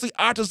you constantly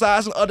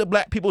ostracizing other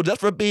black people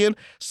just for being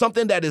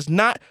something that is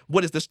not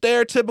what is the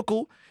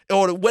stereotypical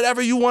or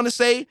whatever you want to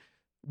say,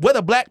 what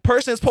a black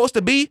person is supposed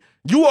to be,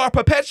 you are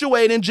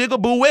perpetuating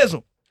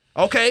jigabooism.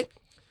 Okay?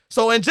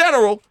 So in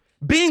general,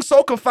 being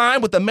so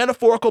confined with the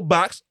metaphorical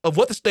box of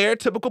what the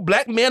stereotypical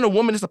black man or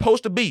woman is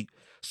supposed to be,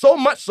 so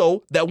much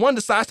so that one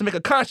decides to make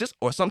a conscious,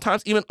 or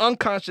sometimes even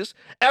unconscious,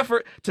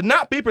 effort to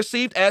not be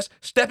perceived as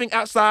stepping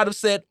outside of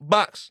said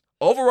box.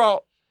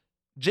 Overall,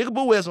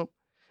 jigabooism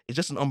is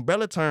just an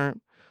umbrella term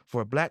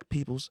for black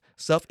people's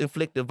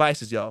self-inflicted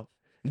vices, y'all.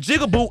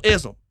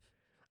 Jigabooism.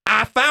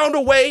 I found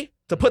a way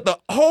to put the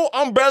whole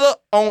umbrella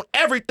on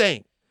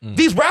everything.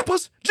 These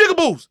rappers,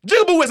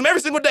 jigabooism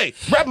every single day.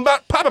 Rapping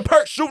about popping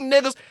perks, shooting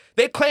niggas.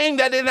 They claim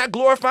that they're not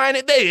glorifying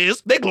it.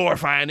 They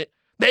glorifying it.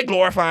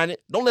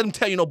 Don't let them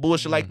tell you no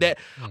bullshit like that.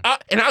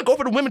 And I go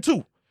for the women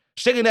too.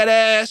 Shaking that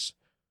ass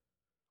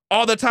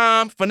all the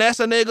time, finesse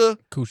a nigga,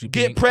 Coochie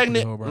get pink,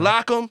 pregnant, Coochie Hole, bro.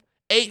 lock them,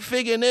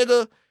 8-figure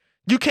nigga.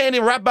 You can't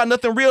even rap about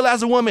nothing real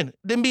as a woman.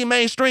 Then be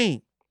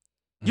mainstream.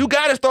 You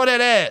gotta throw that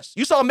ass.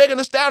 You saw Megan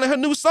Thee Stallion in her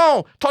new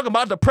song talking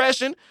about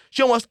depression.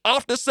 She almost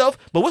off herself,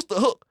 but what's the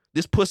hook?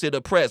 This pussy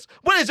depressed.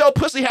 What does your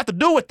pussy have to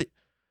do with it?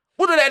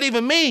 What does that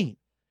even mean?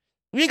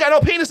 You ain't got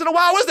no penis in a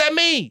while. What does that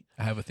mean?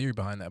 I have a theory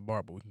behind that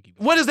bar, but we can keep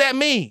it. What does that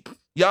mean?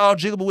 Y'all,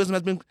 jigabooism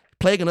has been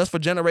plaguing us for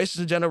generations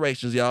and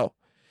generations, y'all.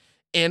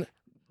 And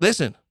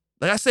listen,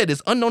 like I said,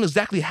 it's unknown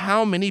exactly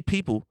how many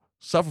people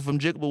suffer from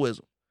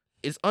jigabooism.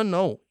 It's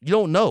unknown. You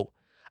don't know.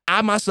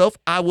 I myself,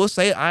 I will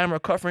say I am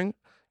recovering,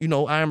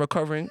 I am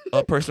recovering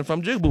a person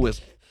from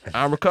jigabooism.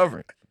 I'm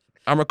recovering.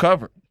 I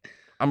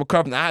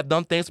have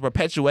done things to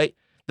perpetuate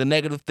the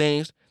negative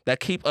things that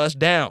keep us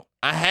down.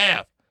 I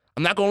have.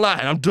 I'm not gonna lie.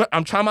 And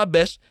I'm trying my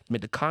best to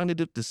make the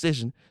cognitive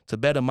decision to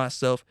better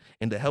myself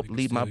and to help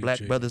lead my black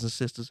brothers and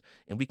sisters,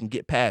 and we can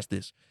get past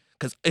this.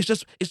 Cause it's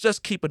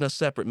just keeping us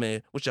separate,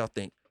 man. What y'all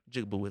think?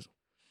 Jigabooism.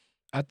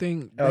 I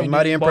think That was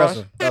mighty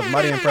impressive. I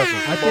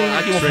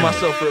give one for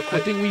myself real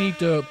quick. I think we need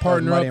to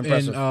partner up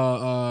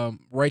and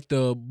write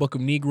the book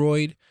of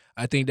Negroid.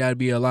 I think that'd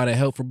be a lot of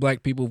help for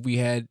black people if we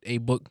had a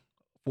book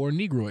for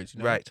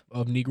Negroids, right?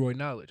 Of Negroid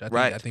knowledge.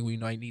 I think we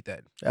might need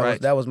that.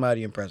 That was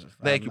mighty impressive.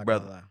 Thank you,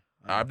 brother.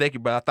 All right, thank you,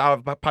 brother. I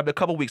thought probably a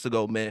couple weeks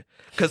ago, man.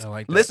 Because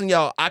listen,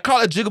 y'all, I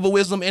call it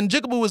jigabooism, and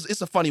jigaboo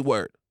it's a funny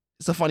word.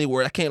 It's a funny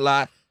word. I can't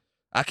lie.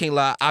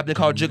 I've been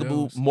called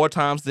jigaboo more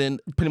times than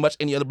pretty much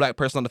any other black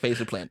person on the face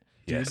of the planet.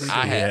 Yes,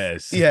 I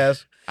have.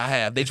 Yes. I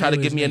have. They tried to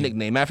give me a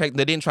nickname. Matter of fact,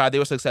 they didn't try. They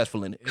were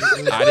successful in it.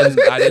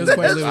 I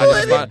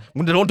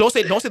didn't. Don't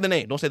say the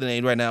name. Don't say the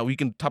name right now. We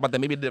can talk about that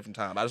maybe at a different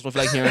time. I just don't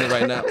feel like hearing it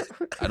right now.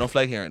 I don't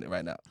feel like hearing it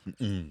right now.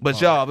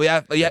 But y'all,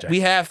 we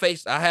have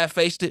faced. I have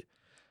faced it.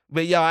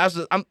 But y'all,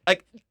 I'm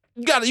like,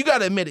 you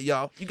gotta admit it,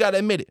 y'all. You gotta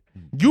admit it.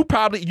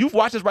 You've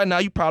watched this right now.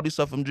 You probably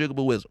suffer from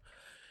jigabooism.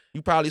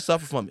 You probably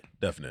suffer from it.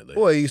 Definitely.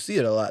 Boy, you see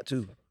it a lot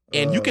too.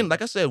 And you can,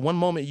 like I said, one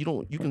moment you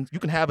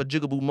can have a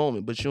jigaboo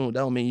moment, but that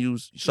don't mean you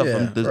suffer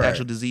from the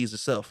actual disease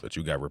itself. But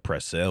you got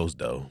repressed cells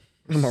though.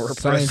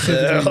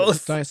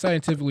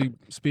 Scientifically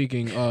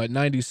speaking,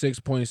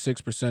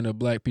 96.6% of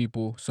black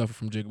people suffer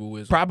from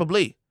jigabooism.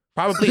 Probably.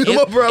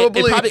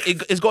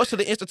 It goes to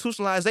the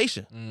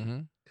institutionalization.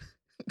 Mm-hmm.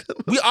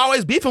 Mm-hmm. We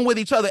always beefing with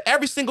each other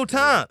every single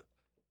time.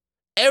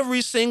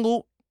 Every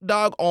single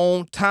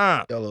doggone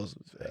time. Y'all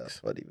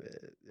funny, man.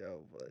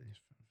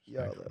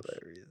 Y'all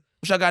hilarious.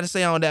 What y'all got to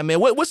say on that, man?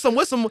 What's some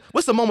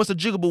moments of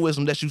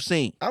jigabooism that you've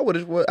seen? I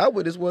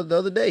witnessed one the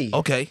other day.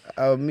 Okay.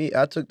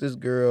 I took this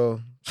girl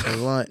to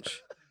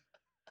lunch.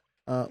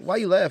 Why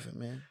you laughing,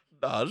 man?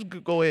 Nah, just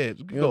go ahead.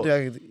 You don't think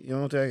I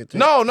can take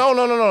No.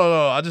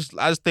 I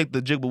just think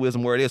the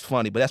jigabooism word is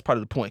funny, but that's part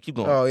of the point. Keep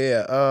going. Oh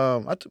yeah.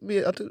 I took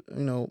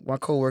my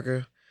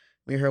coworker,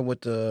 me and her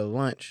went to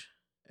lunch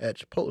at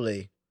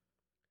Chipotle.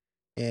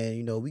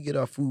 And we get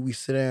our food, we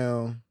sit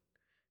down,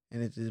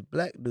 and it's this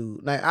black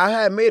dude. Like I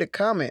had made a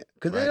comment,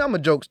 because I'm a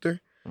jokester.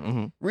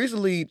 Mm-hmm.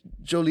 Recently,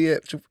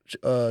 Joliet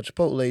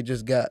Chipotle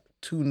just got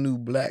 2 new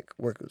black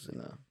workers in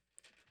there.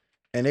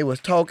 And they was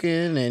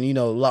talking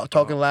and,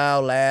 talking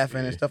loud,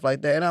 laughing and stuff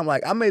like that. And I'm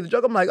like, I made the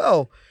joke. I'm like,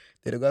 oh,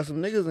 they got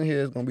some niggas in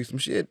here. It's going to be some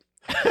shit.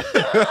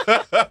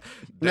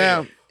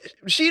 Now,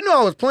 she knew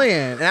I was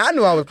playing. And I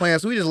knew I was playing.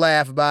 So we just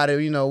laugh about it.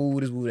 Woo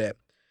this, woo that.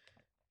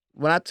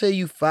 When I tell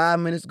you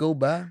 5 minutes go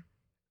by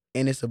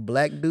and it's a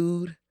black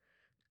dude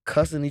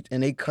cussing each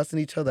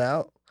other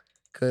out.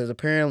 Because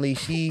apparently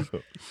she,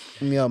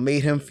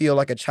 made him feel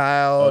like a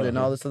child and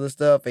all this other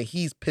stuff. And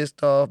he's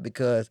pissed off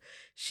because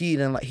he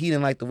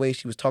didn't like the way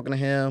she was talking to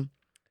him.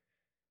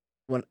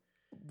 When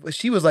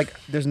she was like,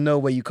 there's no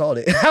way you called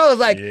it. I was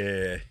like,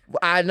 yeah.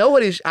 I know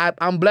it is.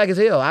 I'm black as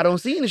hell. I don't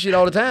see any shit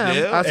all the time.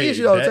 Yeah. I see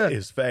shit all the time. That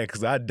is fact,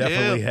 because I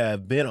definitely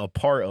have been a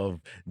part of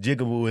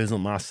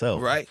jigabooism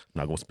myself. Right. I'm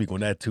not going to speak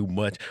on that too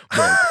much.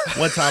 But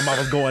one time I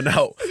was going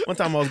out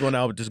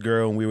with this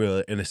girl, and we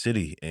were in the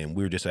city, and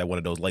we were just at one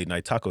of those late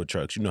night taco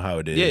trucks. You know how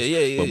it is.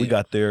 Yeah. But we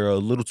got there a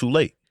little too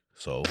late.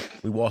 So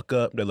we walk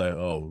up, they're like,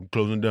 oh,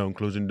 closing down.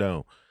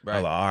 Right.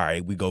 I'm like, all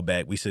right, we go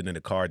back. We sitting in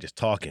the car just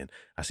talking.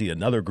 I see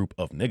another group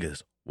of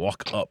niggas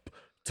walk up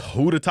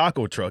to the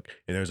taco truck,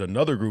 and there's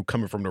another group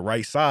coming from the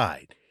right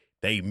side.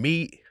 They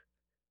meet.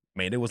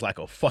 Man, it was like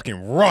a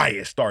fucking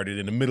riot started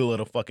in the middle of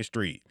the fucking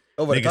street.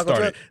 Over the taco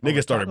truck?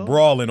 Niggas started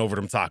brawling over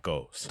them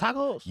tacos.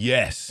 Tacos?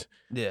 Yes.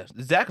 Yeah,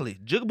 exactly.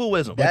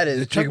 Jigabooism. That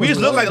is We just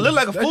look like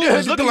fools.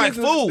 It's looking like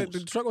fools.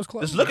 The truck was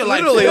closed. It's looking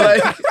like Literally,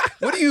 fools. like,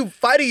 what are you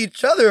fighting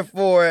each other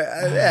for?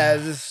 Yeah,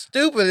 it's just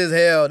stupid as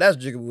hell. That's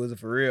jigabooism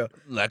for real.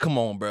 Like, come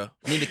on, bro.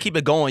 We need to keep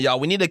it going, y'all.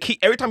 We need to keep,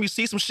 every time you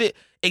see some shit,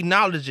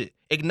 acknowledge it.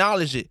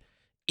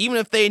 Even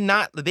if they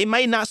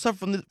may not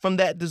suffer from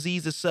that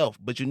disease itself,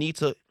 but you need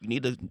to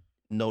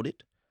note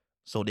it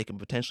so they can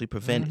potentially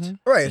prevent it.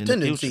 Right,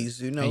 tendencies,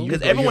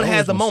 Because everyone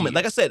has a moment.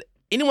 Like I said,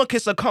 anyone can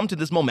succumb to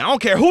this moment. I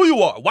don't care who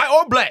you are, white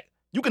or black.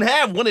 You can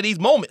have one of these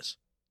moments.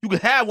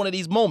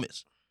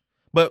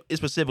 But it's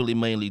specifically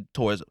mainly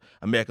towards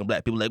American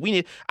black people. Like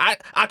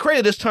I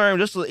created this term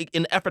just in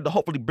an effort to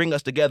hopefully bring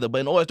us together. But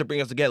in order to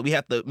bring us together, we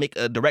have to make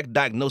a direct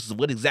diagnosis of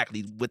what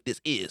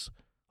this is.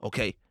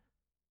 Okay,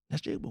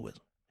 that's jigabooism.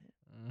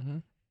 Mm-hmm.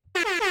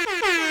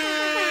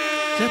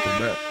 Simple,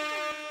 bro.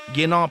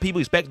 Getting on people,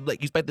 you expect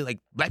like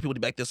black people to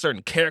be like this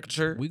certain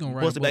caricature. We gonna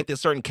write supposed to be like this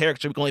certain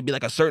caricature. We're gonna be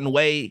like a certain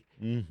way.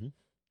 Mm-hmm.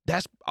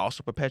 That's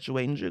also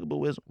perpetuating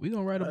jigabooism. We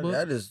gonna write a book.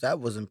 That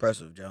was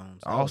impressive,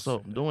 Jones.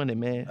 Doing it,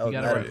 man. That was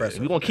that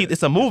impressive. We're gonna keep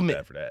it's a movement.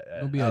 It's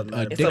gonna be a It's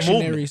a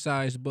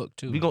dictionary-sized book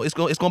too. It's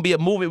gonna be a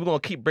movement. We're gonna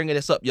keep bringing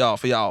this up, y'all,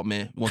 for y'all,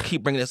 man. We're gonna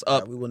keep bringing this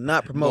up. We will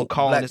not promote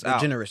calling black this out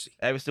degeneracy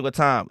every single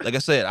time. Like I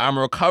said, I'm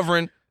a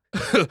recovering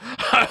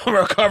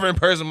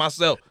person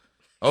myself.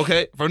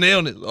 Okay, from the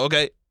illness.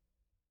 Okay,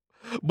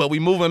 but we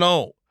moving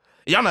on.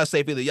 Y'all not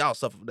safe either. Y'all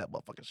suffer from that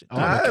motherfucking shit.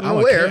 I'm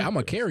aware. I'm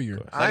a carrier.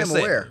 Like I am said,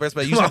 aware.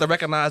 respect, you just have to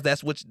recognize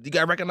that's what you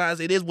gotta recognize.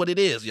 It is what it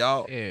is,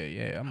 y'all.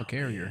 Yeah, I'm a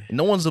carrier.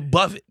 No one's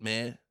above it,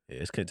 man. Yeah,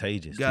 it's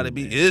contagious. Gotta too,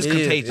 be. man. It is It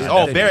is. contagious. It's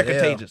Oh, very contagious,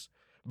 yeah. contagious.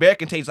 Very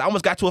contagious. I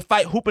almost got to a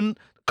fight hooping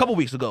a couple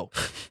weeks ago.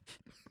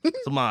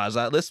 So,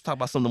 Maz, let's talk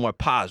about something more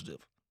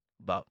positive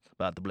about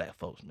the black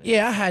folks, man.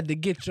 Yeah, I had to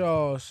get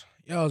y'all's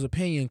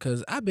opinion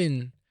because I've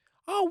been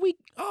all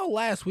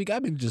last week.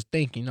 I've been just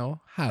thinking,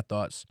 high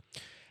thoughts.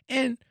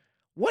 And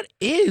what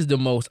is the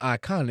most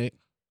iconic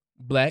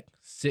black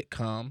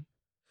sitcom?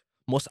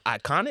 Most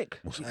iconic?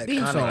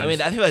 Theme song. I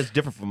mean, I think that's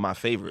different from my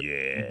favorite.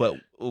 Yeah. But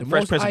The Fresh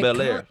most Prince of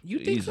Bel-Air. You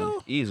think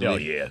so? Easily. Oh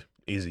yeah,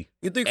 easy.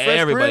 You think Fresh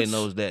Everybody Prince?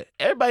 knows that.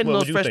 Everybody What knows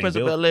would you Fresh think, Prince of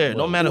Bill? Bel-Air.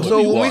 No What- matter who So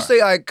you when are. we say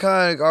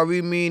iconic, are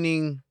we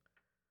meaning?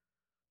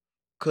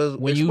 Because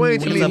When you explain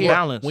to when me it's a what-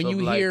 balance when of,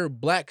 you like- hear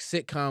black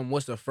sitcom,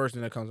 what's the first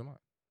thing that comes to mind?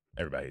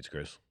 Everybody hates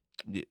Chris.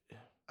 Yeah.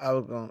 I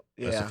was going.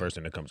 That's the Yeah, first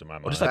thing that comes to my Or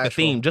mind. just like the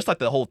Factual. theme, just like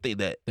the whole thing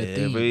that The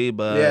theme.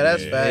 everybody. Yeah,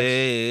 that's facts.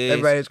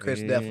 Everybody hates Chris,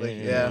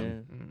 definitely, yeah.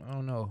 I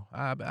don't know.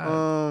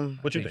 I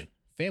What you think?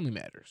 Family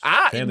Matters.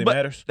 Family but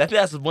Matters. I think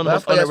that's one But I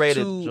of the most feel that's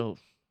underrated too shows.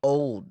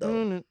 old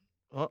though.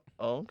 Oh,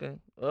 okay.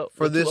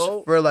 For this,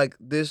 for like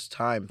this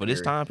time. for this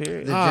period. time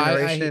period. This I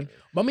generation.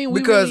 But I mean,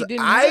 we Because really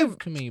didn't I- have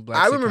community black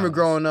I remember sitcoms.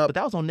 growing up. But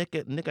that was on Nick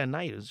at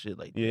Night and shit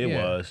like that. Yeah, it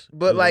Yeah. was. But, It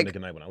was on like, Nick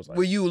at Night when I was like,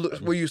 Were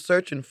you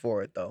searching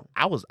for it though?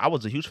 I was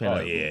a huge fan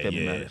Oh of yeah,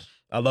 Family yeah. Matters.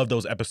 I love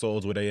those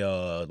episodes where they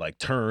like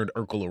turned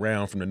Urkel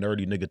around from the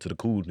nerdy nigga to the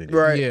cool nigga.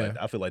 Right. Yeah. Like,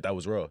 I feel like that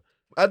was raw.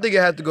 I think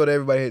it had to go to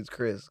Everybody Hates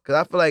Chris because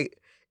I feel like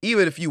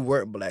even if you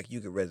weren't black,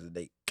 you could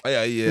resonate.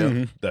 Yeah, yeah.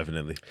 Mhm,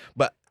 definitely.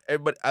 But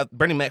everybody,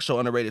 Bernie Mac show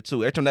underrated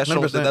too. Every time that show,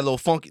 100%. that little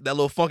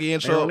funky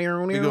intro, we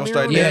gonna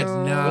start Yeah,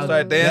 dancing. nah, We'll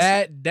start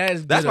dancing. that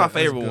is That's good. my That's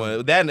favorite good.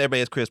 one. That and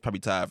Everybody Is Chris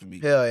probably tied for me.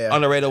 Hell yeah.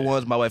 Underrated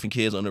ones, My Wife and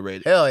Kids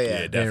underrated. Hell Yeah,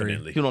 yeah.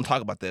 definitely. People don't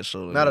talk about that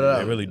show. Not at all.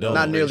 They really don't.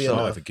 Not nearly My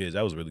enough. Wife and Kids.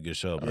 That was a really good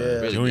show, man. Yeah.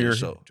 Really Junior, good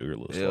show. Junior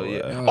little Hell slow.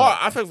 yeah. Yeah. Or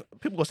I think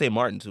people gonna say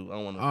Martin too. I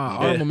don't want to.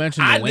 Honorable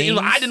mention I the didn't,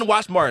 I Waynes. didn't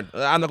watch Martin.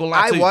 I'm not gonna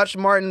lie I to you. watched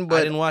Martin, but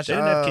I didn't watch They it.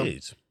 didn't have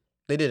kids.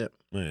 They didn't.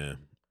 Yeah.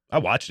 I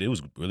watched it. It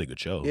was a really good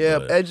show. Yeah,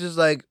 but- it's just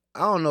like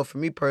I don't know. For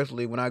me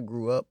personally, when I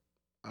grew up,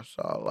 I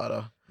saw a lot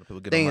of People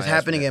get on things my ass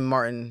happening for that. in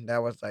Martin that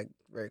was like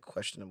very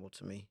questionable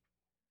to me.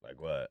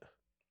 like what?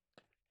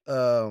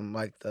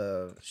 Like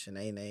the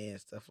Shanae and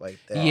stuff like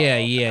that. Yeah,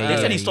 They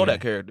said he stole yeah.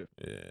 that character.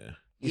 Yeah.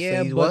 You Yeah,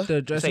 say he's but what? the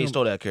They dressing say he room-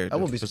 stole that character. I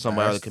wouldn't be for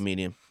somebody other surprised.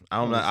 comedian. I I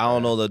don't know. wouldn't be I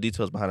don't know surprised. the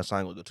details behind the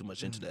sign. We'll go too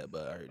much into that,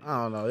 but I heard.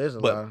 I don't know. There's a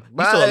But lot. he's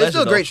But still a it's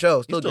still a legend, great show.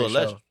 He's Still a still a great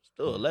legend. show.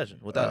 Still a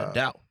legend, without a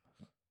doubt.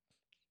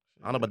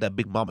 I don't know about that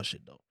Big Mama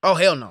shit though. Oh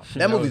hell no.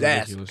 That was movie's ass.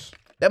 ridiculous.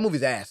 That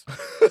movie's ass.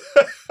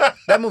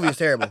 That movie is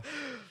terrible.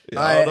 Yeah,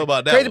 I don't know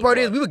about that. Crazy one, part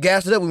bro. is we would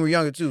gas it up when we were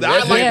younger too. I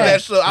like Yeah.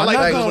 that show. I I'm like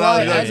not that gonna when I lie,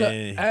 was as young.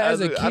 a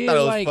I kid, thought it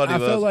was like funny, I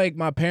but- felt like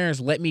my parents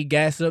let me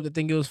gas it up to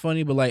think it was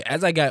funny, but like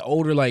as I got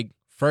older, like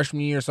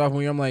freshman year,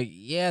 sophomore year, I'm like,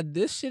 yeah,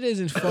 this shit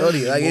isn't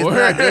funny. Like it's anymore.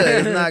 not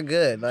good. It's not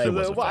good. Like It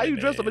wasn't Why are you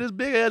funny, dressed up in man. this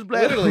big ass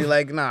black? literally,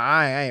 like nah,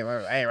 I ain't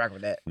rocking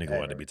with that. Nigga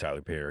wanted to be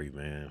Tyler Perry,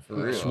 man. For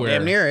real. Swear.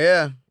 Damn near,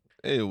 yeah.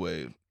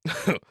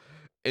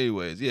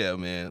 Anyway, yeah,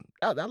 man.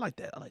 I like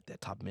that. I like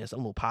that topic, man.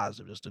 Something a little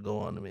positive just to go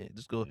on, man.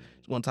 Just go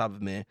on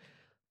topic, man.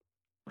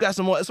 We got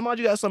some more.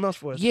 Somebody, you got something else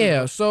for us? too, Yeah,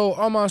 bro? so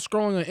on my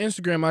scrolling on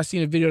Instagram, I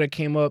seen a video that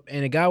came up,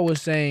 and a guy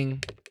was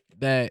saying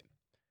that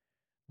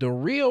the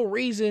real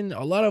reason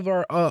a lot of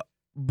our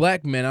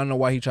black men, I don't know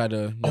why he tried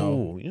to,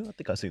 Oh, you know, I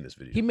think I seen this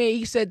video.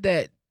 he said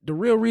that the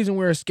real reason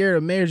we're scared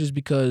of marriage is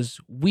because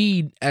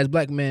we, as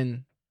black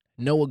men,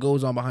 know what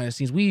goes on behind the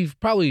scenes. We've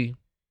probably,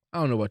 I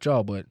don't know about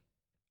y'all, but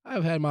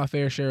I've had my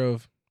fair share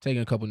of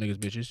taking a couple niggas'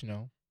 bitches,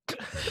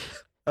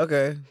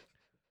 Okay,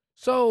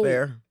 So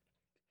fair.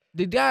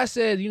 the guy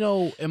said,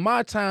 in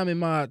my time, in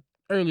my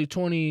early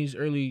 20s,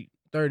 early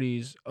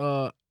 30s,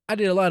 I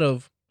did a lot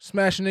of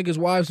smashing niggas'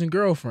 wives and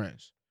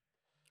girlfriends.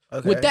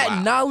 Okay. With that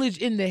Wow. knowledge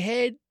in the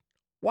head,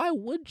 why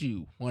would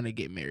you want to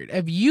get married?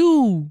 If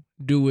you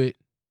do it,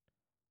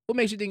 what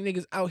makes you think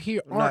niggas out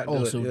here aren't Not do it.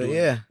 also doing it?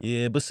 Yeah.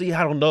 Yeah, but see,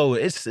 I don't know.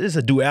 It's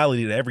a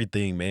duality to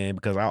everything, man.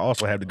 Because I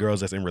also have the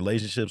girls that's in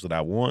relationships that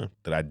I want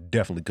that I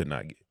definitely could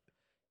not get.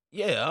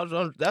 Yeah,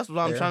 that's what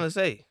I'm Yeah. trying to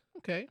say.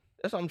 Okay.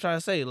 That's what I'm trying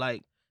to say.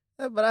 Like,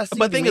 Yeah, but I see.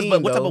 but the thing is,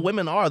 but what type though. of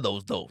women are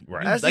those though?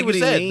 Right. I see Like what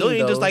you he said, mean, those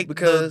ain't just though, like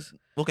because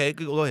okay,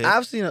 go ahead.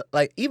 I've seen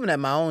like even at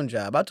my own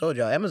job. I told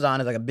y'all Amazon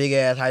is like a big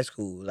ass high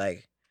school.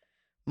 Like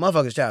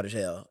motherfuckers childish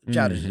as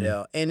Mhm.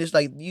 hell. And it's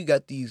like you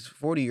got these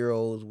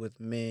 40-year-olds with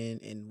men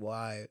and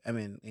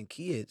and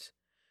kids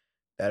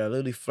that are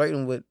literally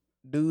flirting with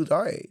dudes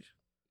our age.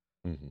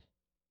 Mm-hmm.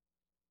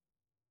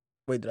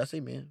 Wait, did I say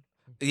men?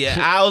 Yeah,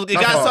 I was.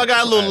 My fault. I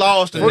got a little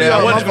lost in 40 there. I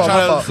year wasn't old,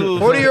 trying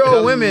to.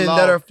 40-year-old women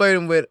that are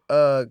flirting with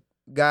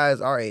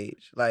guys our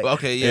age, like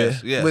Okay,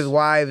 yes, yes. with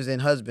wives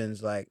and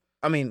husbands, like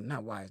I mean,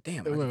 not wives.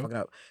 Damn, I keep fucking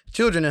up.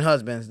 Children and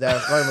husbands.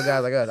 That's fucking with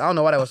guys like us. I don't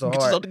know why that was so Get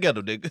hard. yourself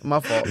together, nigga. My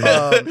fault.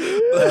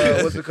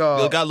 What's it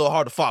called? It got a little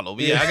hard to follow.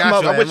 But yeah, I got My you.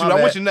 I'm bad, with you. my I'm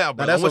with bad. you now, Nah,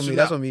 bro. that's I'm with on you me.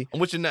 now. That's on me. I'm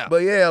with you now.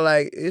 But yeah,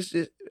 like it's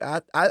just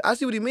I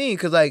see what he mean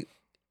because like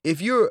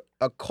if you're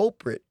a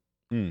culprit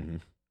Mm-hmm.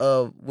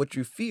 of what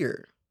you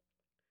fear,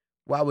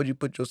 why would you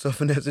put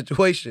yourself in that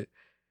situation?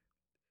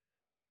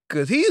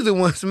 Because he's the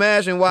one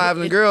smashing wives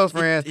and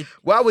girlfriends.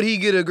 Why would he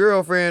get a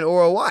girlfriend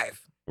or a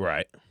wife?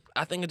 Right.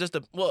 I think it's just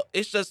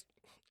it's just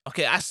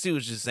okay. I see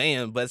what you're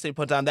saying, but at the same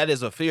point in time, that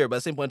is a fear. But at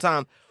the same point in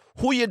time,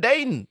 who you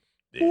dating?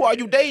 Who are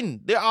you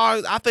dating?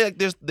 I feel like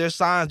there's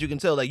signs you can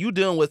tell. Like you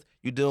dealing with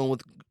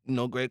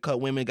great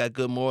cut women, got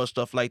good morals,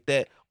 stuff like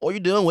that, or you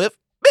dealing with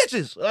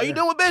bitches. Are you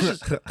dealing with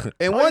bitches?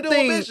 And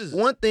Are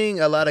one thing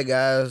a lot of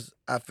guys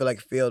I feel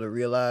like fail to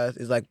realize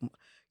is like,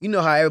 you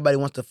know how everybody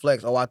wants to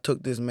flex. Oh, I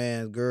took this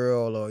man's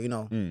girl, or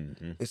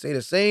Mm-hmm. they say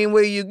the same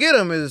way you get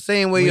them is the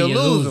same way you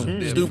lose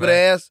them. Yeah, Stupid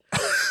fact.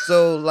 ass.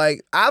 So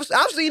like I've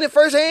seen it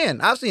firsthand.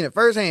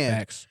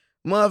 Facts.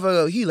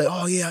 Motherfucker, he like,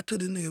 oh yeah, I took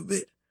this nigga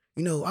bit.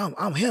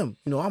 I'm him.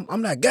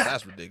 I'm that guy.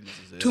 That's ridiculous.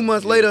 2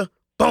 months later,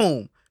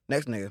 boom,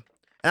 next nigga.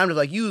 And I'm just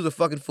like, you was a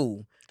fucking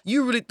fool.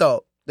 You really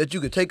thought that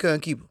you could take her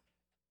and keep her.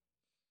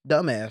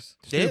 Dumbass.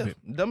 Yeah, Stupid.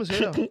 dumb as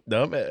hell.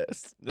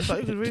 Dumbass. That's all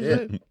you can really Yeah.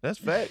 say. That's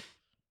fact.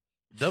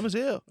 Dumb as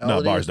hell. All No,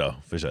 it bars is. though,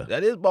 for sure.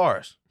 That is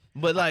bars.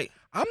 But like,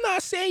 I'm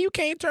not saying you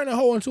can't turn a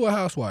hoe into a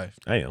housewife.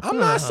 I am. I'm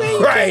not saying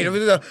you Right.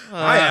 can't.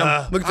 I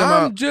am. Look at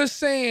I'm just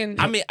saying.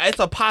 I mean, it's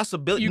a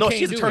possibility. You No, can't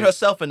she's do turned it.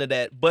 herself into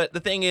that. But the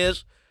thing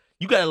is,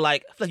 you gotta I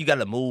feel like you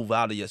gotta move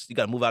out of you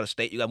gotta move out of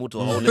state. You gotta move to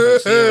a whole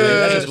different city. You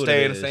That's can't what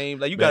stay it in the is. same.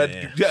 Like you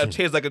Man. gotta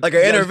change like an you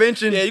gotta-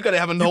 intervention. Yeah, you gotta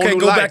have a You whole can't new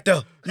go life. back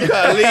there. You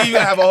gotta leave. You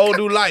gotta have a whole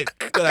new life.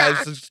 You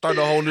gotta start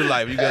a whole new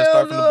life. You gotta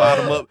start from the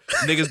bottom up.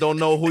 Niggas don't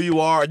know who you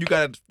are. You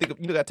gotta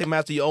take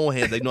matters to your own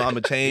hands. They know I'm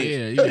a change.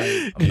 yeah, you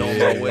got I'm knowing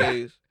my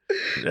ways.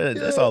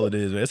 That's all it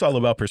is, man. It's all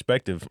about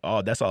perspective.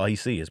 That's all he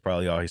sees. It's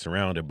probably all he's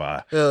surrounded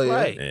by. Hell yeah.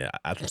 Right. Yeah,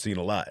 I've seen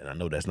a lot, and I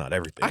know that's not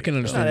everything. I can so.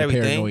 understand Not the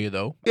everything. paranoia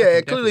though.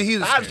 Yeah, clearly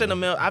he's I've been a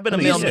male. I've been a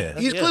He's- male. yeah.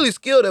 he's Yeah. clearly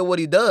skilled at what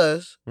he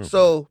does. Mhm.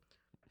 So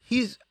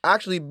he's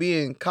actually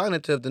being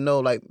cognitive to know,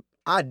 like,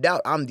 I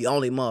doubt I'm the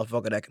only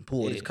motherfucker that can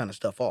pull this Yeah. kind of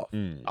stuff off.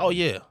 Mm. Oh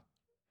yeah.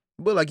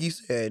 But like you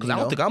said, Because I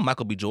don't think I'm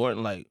Michael B.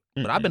 Jordan. Like,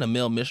 but I've Mm-mm. been a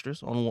male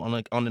mistress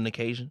on an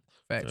occasion.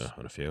 Facts. Yeah,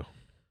 on a few.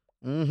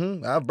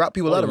 I've brought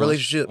people out of Only once.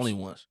 relationships. Only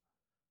once.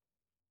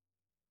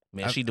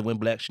 Man, she went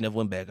black. She never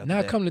went back. After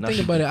Now that. come to Now think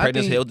she about it, I pregnant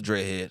as think- hell with the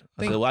dreadhead. I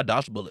think- said, well, I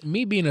dodged a bullet.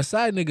 Me being a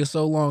side nigga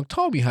so long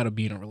taught me how to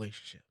be in a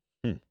relationship.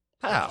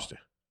 How? Interesting.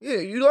 Yeah,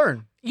 you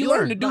learn. You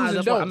learn the Nah, do's and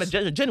that's why- I'm don'ts.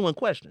 a genuine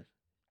question.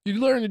 You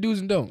learn the do's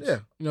and don'ts. Yeah.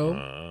 You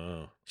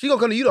know, She gonna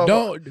come to you though.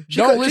 don't she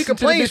don't co- she listen to the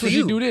complains bitch to when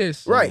you. she do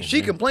this. Right.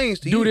 She Mhm. complains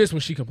to Do you. this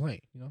when she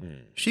complain. You know,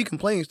 Mm. She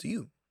complains to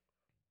you.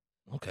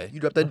 Okay. You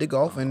drop that dick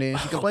off and then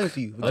she complains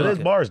to you. That is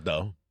Okay. bars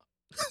though.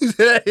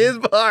 That is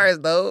bars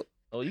though.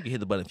 Oh, you can hit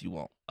the button if you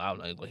want. I'm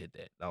not gonna hit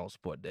that. I don't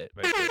support that.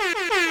 Right there.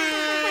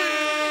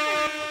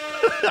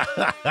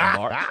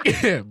 Bar.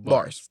 yeah,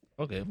 Bars.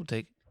 Okay, we'll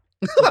take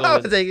it.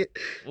 I'll take it.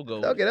 We'll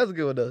go. Okay, that's a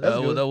good one though. That's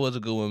a good that one. was a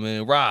good one,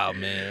 man. Rob.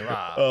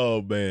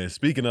 Oh man,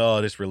 speaking of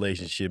all this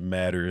relationship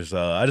matters,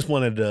 I just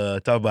wanted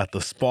to talk about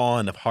the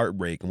spawn of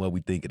heartbreak and what we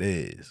think it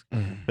is.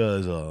 Mhm.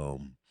 Because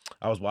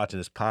I was watching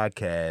this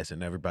podcast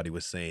and everybody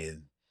was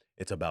saying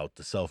it's about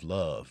the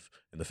self-love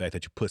and the fact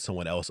that you put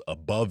someone else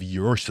above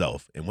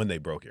yourself, and when they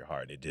broke your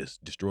heart, it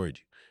just destroyed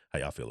you. How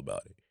y'all feel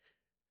about it?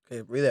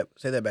 Okay, read that.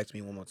 Say that back to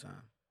me one more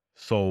time.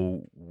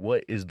 So,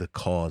 what is the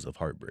cause of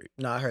heartbreak?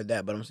 No, I heard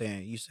that, but I'm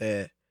saying you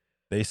said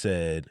They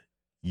said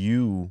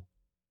you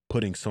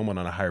putting someone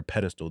on a higher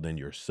pedestal than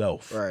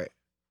yourself right.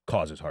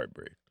 causes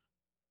heartbreak.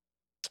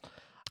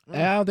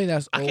 I don't think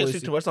that's I can't always.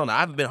 speak too much on that. I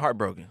haven't been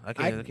heartbroken. I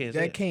can't say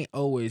that it. can't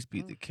always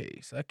be the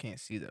case. I can't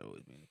see that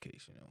always being the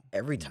case. You know.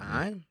 Every Mhm.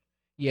 time.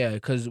 Yeah,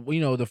 because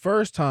the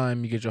first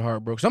time you get your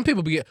heart broken, some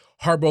people get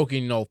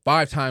heartbroken,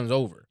 5 times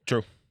over.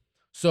 True.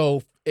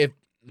 So if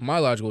my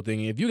logical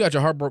thing, if you got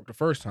your heart broke the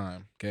first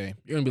time, okay,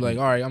 you're gonna be like,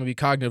 all right, I'm gonna be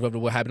cognitive of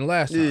what happened the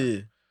last time. Yeah.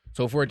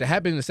 So for it to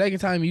happen the second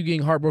time, you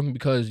getting heartbroken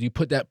because you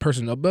put that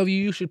person above you,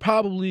 you should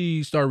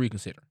probably start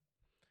reconsidering.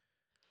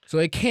 So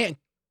it can't.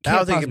 I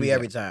don't think it'd possibly be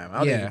every that. time. I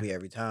don't think Yeah. it'd be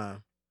every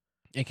time.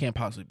 It can't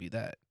possibly be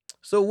that.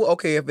 So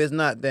okay, if it's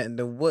not that,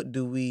 then what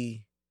do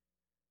we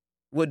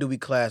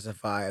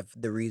classify as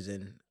the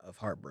reason of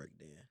heartbreak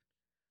then?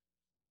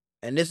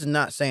 And this is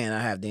not saying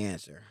I have the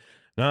answer.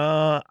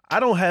 I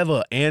don't have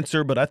an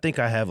answer, but I think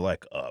I have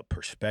like a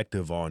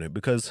perspective on it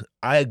because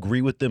I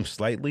agree with them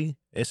slightly.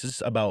 It's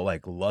just about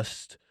like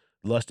lust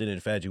and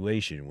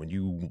infatuation. When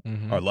you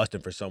Mhm. are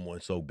lusting for someone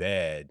so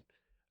bad,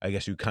 I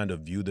guess you kind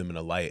of view them in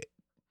a light.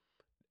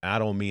 I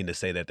don't mean to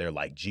say that they're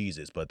like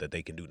Jesus, but that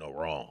they can do no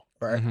wrong.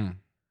 Right. Mhm.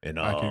 And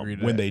I can agree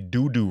to when that. they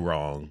do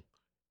wrong,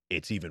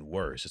 it's even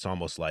worse. It's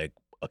almost like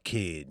a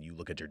kid. You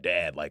look at your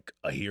dad like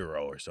a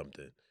hero or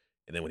something.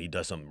 And then when he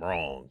does something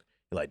wrong,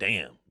 you're like,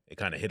 damn, it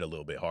kind of hit a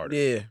little bit harder.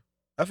 Yeah.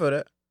 I feel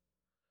that.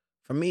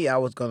 For me, I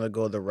was gonna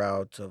go the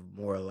route of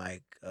more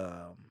like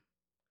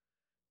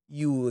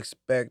you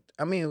expect.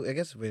 I mean, I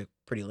guess we're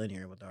pretty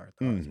linear with our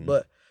thoughts, Mhm.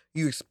 but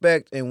you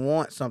expect and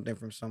want something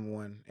from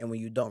someone, and when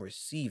you don't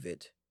receive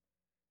it,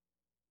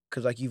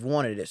 because like you've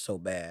wanted it so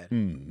bad,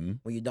 Mm-hmm.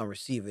 when you don't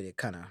receive it, it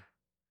kind of,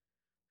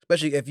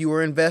 especially if you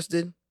were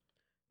invested,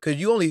 because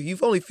you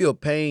only feel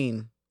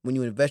pain when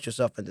you invest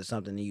yourself into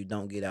something and you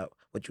don't get out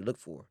what you look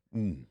for.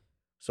 Mm.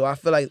 So I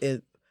feel like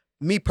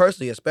me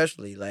personally,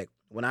 especially like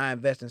when I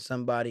invest in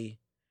somebody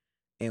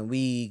and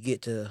we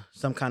get to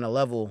some kind of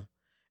level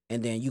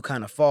and then you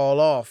kind of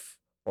fall off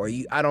or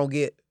I don't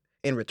get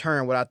in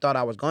return what I thought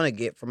I was going to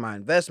get from my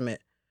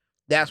investment,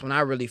 that's when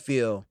I really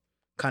feel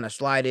kind of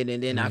slighted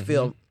and then I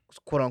feel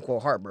quote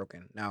unquote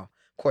heartbroken. Now,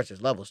 of course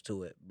there's levels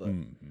to it, but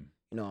Mm-hmm.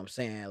 you know what I'm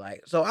saying?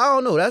 Like, so I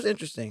don't know. That's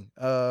interesting.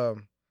 I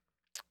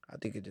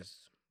think it just,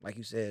 like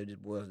you said, it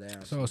just boils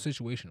down. So it's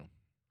situational,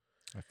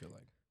 I feel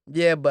like.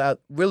 Yeah,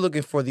 but we're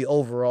looking for the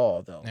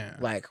overall though. Yeah.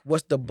 Like,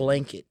 what's the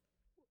blanket?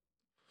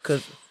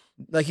 Because,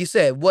 like you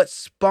said, what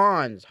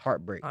spawns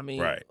heartbreak? I mean,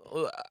 Right.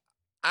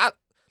 I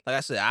like I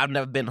said, I've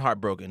never been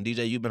heartbroken.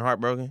 DJ, you've been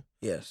heartbroken?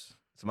 Yes.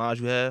 Samaj,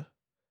 you have?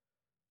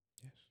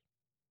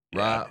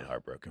 Yeah, I've Rob? been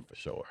heartbroken for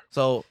sure.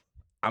 So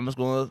I'm just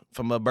going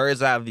from a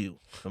bird's eye view,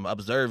 from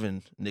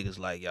observing niggas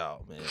like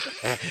y'all, man.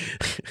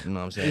 You know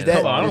what I'm saying? Is that-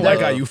 Hold on, I don't is like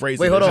that- how you phrase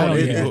Wait, it. hold on.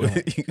 Is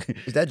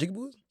Is that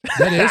Jigaboos?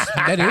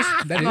 That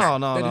is.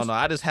 No.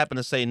 I just happened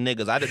to say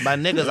niggas. By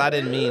niggas, I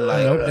didn't mean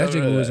like. Nope, that's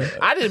jingoism.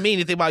 I didn't mean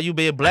anything about you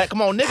being black.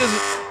 Come on,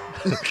 niggas.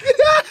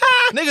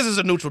 Niggas is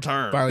a neutral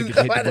term. Finally get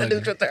to hit Why the the button.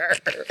 neutral term?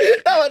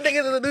 No,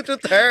 niggas is a neutral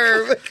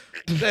term.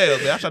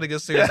 Damn, man, I'm trying to get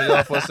serious with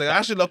y'all for a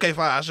second. Okay,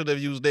 fine. I should have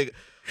used nigga.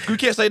 You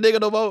can't say nigga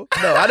no more.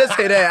 No, I didn't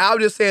say that. I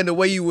was just saying the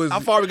way you was, How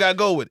far we gotta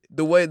go with it?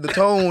 the way, the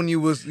tone you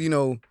was, you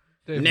know,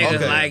 niggas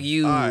Okay. like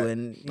you All right.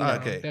 and, you know.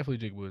 Okay. Definitely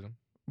jingoism.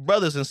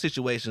 Brothers in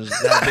situations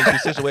have been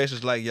through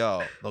situations like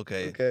y'all.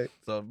 Okay. Okay.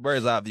 So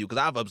bird's eye view,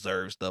 because I've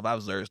observed stuff.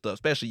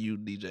 Especially you,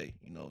 DJ.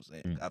 You know what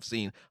I'm saying? I've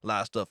seen a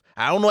lot of stuff.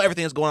 I don't know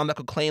everything that's going on. I'm not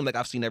gonna claim like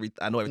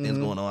I know everything's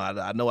going on.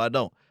 I know I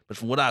don't. But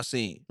from what I've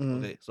seen,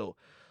 okay. So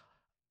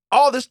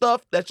all this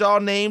stuff that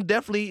y'all named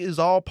definitely is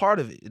all part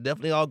of it. It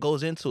definitely all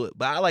goes into it.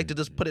 But I like to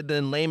just put it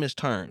in layman's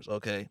terms,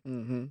 okay?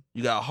 Mm-hmm.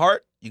 You got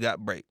heart, you got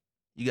break.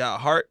 You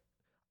got heart,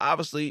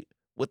 obviously,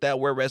 what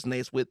that word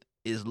resonates with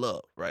is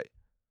love, right?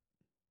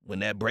 When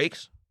that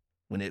breaks,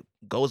 when it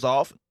goes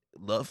off,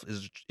 love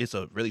it's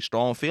a really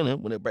strong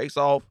feeling. When it breaks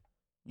off,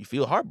 you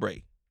feel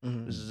heartbreak.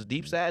 Mm-hmm. This is a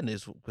deep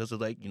sadness because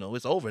it's like,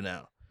 it's over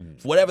now. Mm.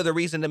 For whatever the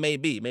reason it may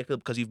be. It may feel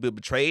because you've been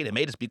betrayed. It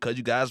may just because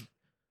you guys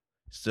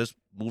just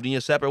moved in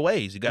your separate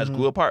ways. You guys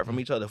grew apart from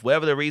each other. For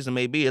whatever the reason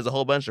may be, there's a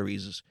whole bunch of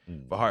reasons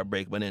for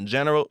heartbreak. But in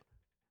general,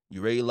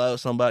 you really love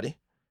somebody,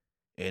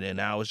 and then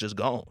now it's just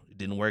gone. It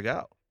didn't work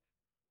out.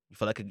 You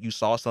feel like you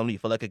saw something, you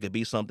feel like it could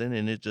be something,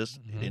 and it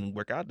didn't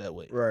work out that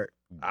way. Right.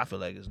 I feel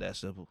like it's that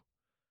simple.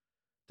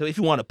 So if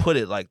you want to put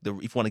it like if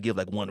you want to give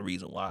like one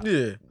reason why,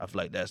 Yeah. I feel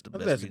like that's the I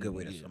best. think that's a reason good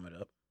way to give. sum it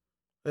up.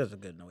 That's a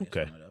good way to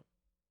sum it up.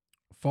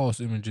 False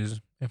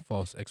images and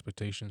false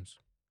expectations.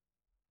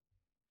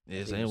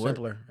 It Even ain't work.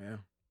 simpler. Yeah.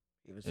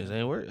 Even It simpler.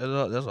 ain't work.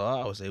 That's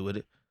all I would say with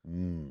it.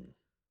 Mm.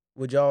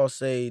 Would y'all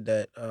say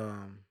that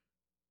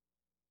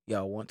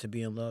y'all want to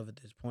be in love at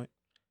this point?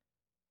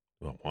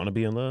 Do I want to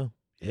be in love?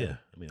 Yeah.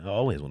 I mean, I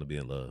always want to be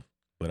in love,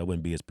 but I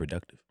wouldn't be as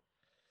productive.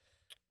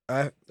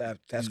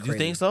 That's You crazy.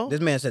 think so? This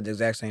man said the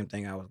exact same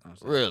thing I was gonna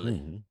say. Really?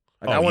 Mm-hmm.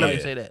 Like, Oh, I want Why to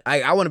you say that?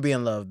 I want to be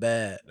in love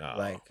bad. No.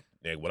 Like,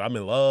 Yeah, when I'm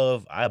in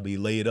love, I'll be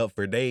laid up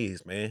for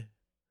days, man.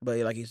 but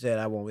like you said,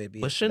 I won't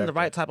be. But shouldn't the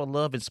right productive. type of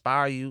love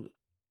inspire you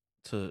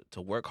to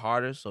work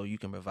harder so you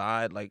can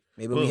provide? Like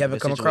Maybe Well, we haven't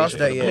the come across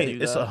situation that for the yet.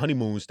 man. It's a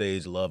honeymoon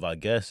stage love, I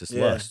guess. It's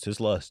Yeah. lust. It's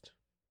lust.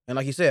 And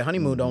like you said,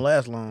 honeymoon don't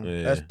last long.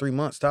 Yeah. That's 3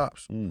 months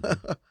tops.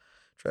 Mhm.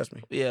 Trust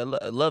me. yeah,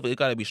 love it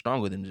got to be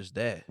stronger than just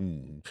that.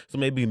 Mhm. So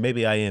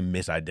maybe I am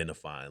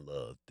misidentifying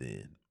love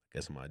then. I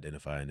guess I'm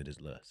identifying it as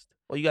lust.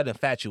 Well, you got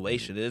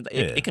infatuation.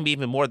 It can be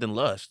even more than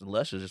lust.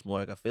 Lust is just more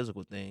like a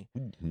physical thing.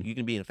 Mhm. You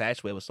can be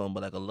infatuated with someone,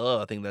 but like a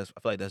love, I feel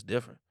like that's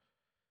different.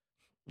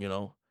 You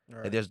know,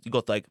 Right. like you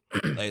go like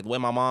the way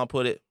my mom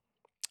put it.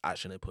 I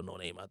shouldn't put no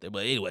name out there,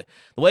 but anyway,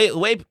 the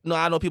way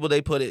I know people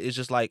they put it is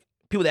just like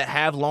people that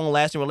have long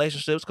lasting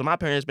relationships. Because my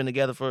parents been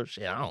together for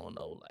I don't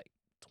know, like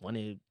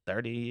 20,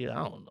 30 years. I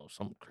don't know,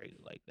 something crazy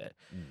like that.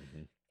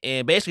 Mhm.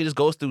 And basically, it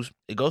goes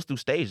through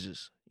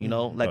stages. You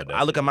know, Mhm. like Oh,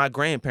 I look at my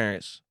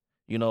grandparents.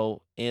 You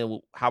know, and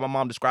how my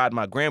mom described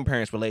my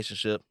grandparents'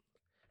 relationship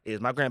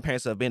is my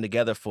grandparents have been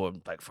together for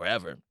like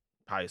forever,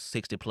 probably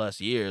 60 plus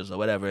years or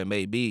whatever it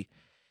may be.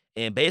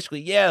 And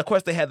basically, yeah, of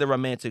course they had the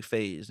romantic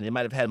phase, and they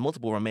might have had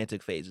multiple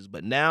romantic phases.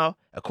 But now,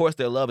 of course,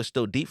 their love is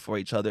still deep for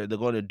each other. They're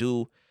going to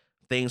do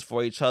things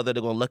for each other.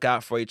 They're going to look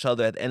out for each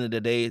other. At the end of the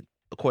day,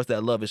 of course,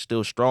 that love is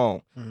still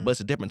strong, Mhm. but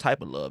it's a different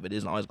type of love. It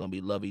isn't always going to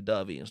be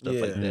lovey-dovey and stuff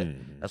like Yeah. that.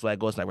 Mhm. That's why it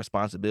goes to like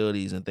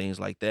responsibilities and things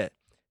like that.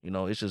 You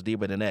know, it's just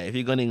deeper than that. If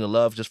you're going to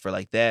love just for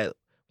like that,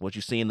 what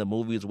you see in the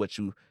movies, what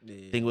you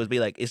think it would be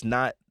like, it's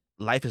not.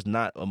 Life is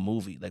not a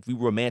movie. Like we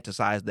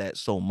romanticize that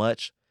so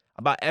much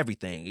about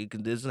everything. It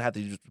doesn't have to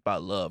be just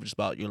about love. It's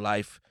about your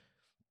life,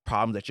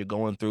 problems that you're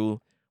going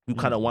through, You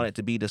kind of want it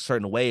to be this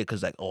certain way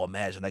because, like, oh,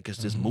 imagine like it's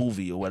this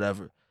movie or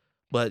whatever.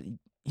 But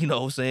you know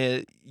what I'm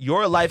saying?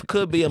 Your life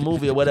could be a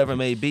movie or whatever it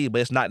may be, but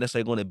it's not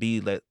necessarily going to be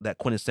that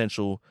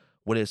quintessential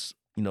what it's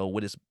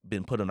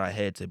been put on our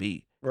head to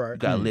be. Right. You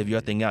gotta live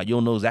your thing out. You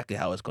don't know exactly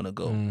how it's gonna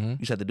go. Mhm. You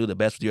just have to do the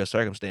best with your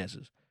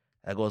circumstances.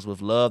 That goes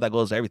with love. That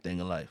goes with everything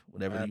in life.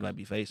 Whatever you might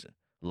be facing,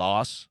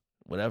 loss,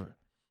 whatever.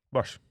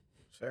 Bars.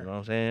 You know what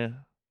I'm saying?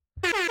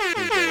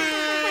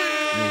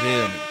 You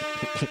feel me?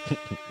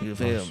 You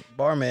feel me?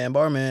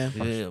 Barman.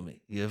 You feel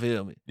me? You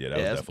feel me? Yeah, that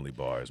was definitely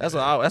bars. That's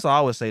man. what I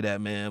always say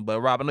that, man. But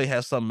Rob, I know you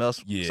have something else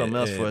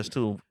for us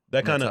too.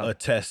 That kind of topic.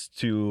 attests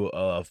to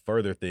a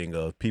further thing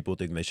of people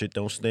thinking they shit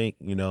don't stink.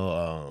 You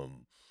know,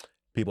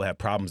 people have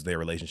problems in their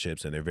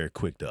relationships and they're very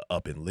quick to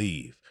up and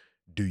leave.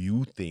 Do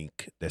you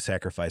think that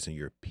sacrificing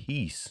your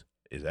peace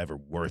is ever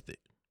worth it?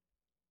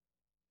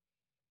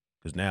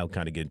 Because now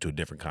kind of get into a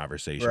different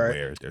conversation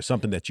where there's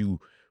something that you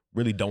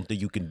really don't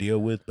think you can deal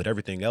with, but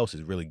everything else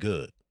is really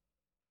good.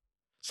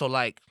 So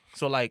like,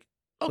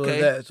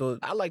 okay, So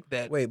I like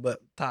that. wait, but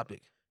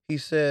topic. he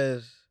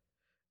says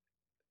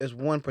there's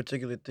one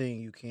particular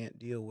thing you can't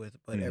deal with,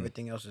 but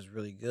everything else is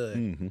really good.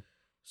 Mm-hmm.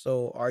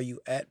 So are you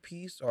at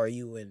peace or are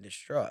you in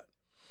distraught?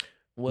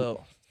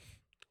 Well,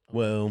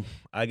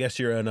 I guess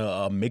you're in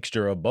a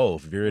mixture of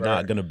both. If you're not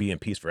Right. going to be in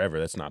peace forever,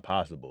 that's not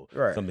possible.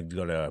 Right. Something's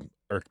going to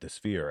irk the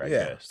sphere, I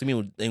Yeah. guess. so you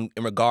mean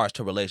in regards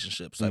to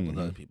relationships, like with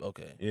other people?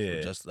 Okay, Yeah.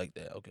 so just like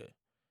that. Okay,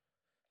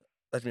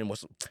 that's me.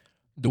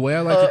 The way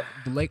I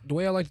like the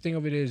way I like to think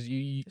of it is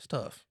It's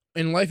tough.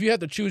 in life you have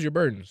to choose your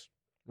burdens,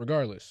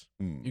 regardless.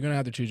 Mm. You're gonna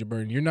have to choose your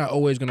burden. You're not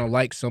always gonna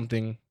like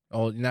something.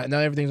 Oh, not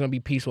everything's gonna be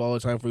peaceful all the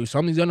time for you.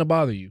 Something's gonna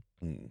bother you.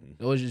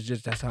 Mm-hmm. It's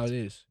just that's how it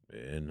is.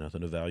 And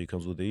nothing of value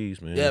comes with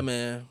ease, man. Yeah,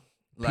 man.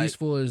 Like,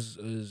 Peaceful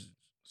is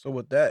So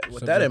with that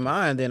Subjective. in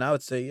mind, then I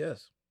would say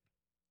yes.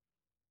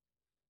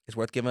 it's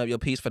worth giving up your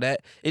peace for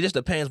that. It just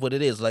depends what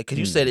it is. Like, cause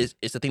you said it's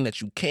the thing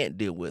that you can't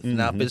deal with.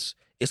 Now, if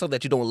it's something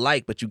that you don't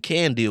like, but you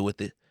can deal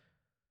with it.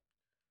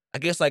 I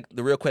guess like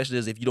the real question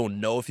is if you don't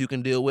know if you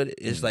can deal with it,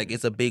 it's like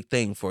it's a big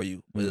thing for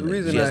you. But The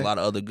reason she has I- a lot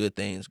of other good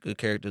things, good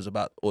characters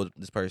about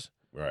this person.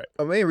 Right.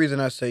 The main reason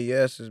I say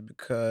yes is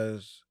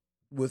because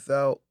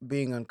without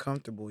being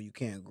uncomfortable, you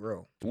can't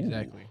grow.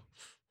 exactly.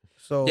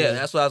 So Yeah,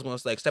 that's what I was gonna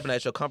say. Like stepping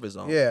out your comfort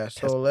zone. yeah.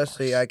 So That's let's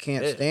say bars. I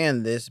can't Yeah.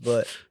 stand this,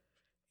 but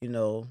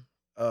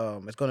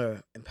it's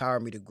gonna empower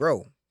me to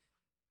grow.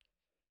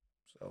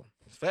 So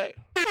It's fact.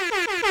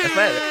 That's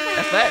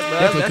fact, bro.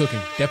 Definitely cooking.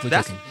 Definitely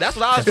cooking. That's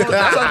what I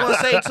was gonna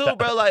say too,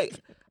 bro. Like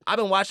I've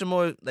been watching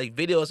more like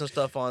videos and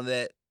stuff on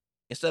that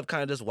instead of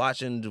kind of just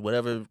watching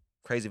whatever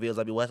crazy videos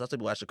I be watching. I still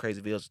be watching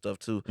crazy videos and stuff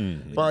too.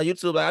 Mm-hmm. But on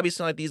YouTube, like, I be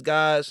seeing like these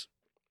guys,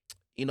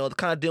 kind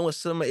of dealing with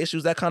similar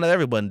issues that kind of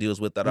everyone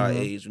deals with at our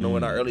age. In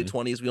our early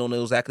 20s, we don't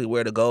know exactly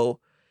where to go,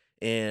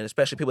 and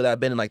especially people that have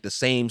been in like the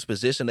same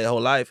position their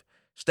whole life,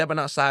 stepping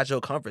outside your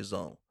comfort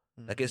zone.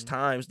 Like it's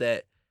times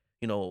that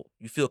you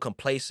feel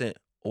complacent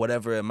or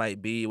whatever it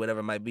might be,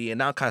 and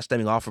now I'm kind of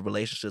stemming off of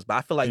relationships. But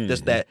I feel like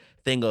just that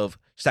thing of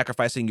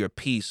sacrificing your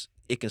peace,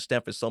 it can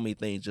stem for so many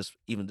things, just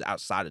even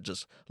outside of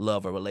just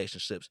love or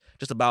relationships.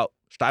 Just about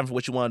striving for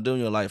what you want to do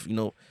in your life.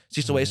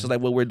 Situations like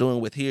what we're doing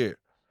with here,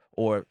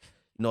 or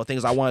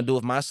things I want to do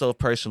with myself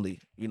personally.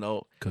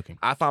 Cooking.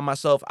 I find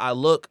myself, I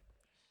look,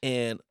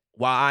 and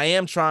while I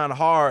am trying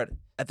hard,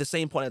 at the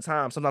same point in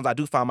time, sometimes I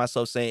do find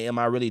myself saying, am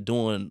I really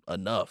doing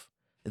enough?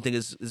 And think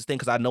it's this thing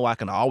because I know I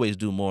can always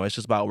do more. It's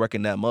just about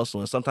working that muscle.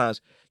 And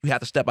sometimes you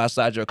have to step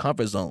outside your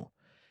comfort zone.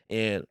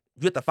 And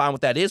you have to find what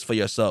that is for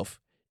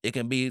yourself. It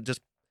can be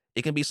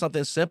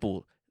something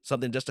simple,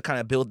 something just to kind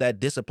of build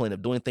that discipline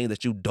of doing things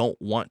that you don't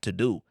want to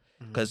do.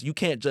 Because you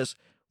can't just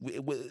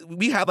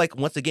we have like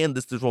once again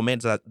this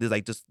romanticize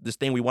this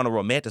thing we want to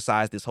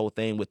romanticize this whole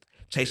thing with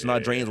chasing our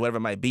dreams, whatever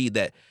it might be,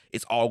 that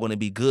it's all going to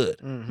be good.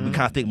 We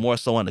kind of think more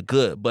so on the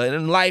good, but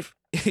in life,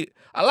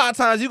 a lot of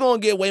times you're gonna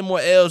get way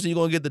more L's than you're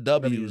gonna get the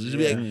W's.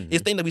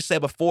 It's thing that we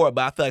said before,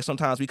 but I feel like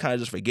sometimes we kind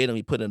of just forget and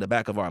we put it in the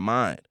back of our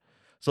mind.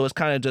 So it's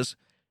kind of just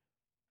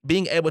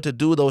being able to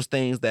do those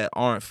things that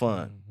aren't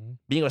fun.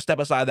 Being able to step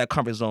outside that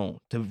comfort zone,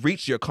 to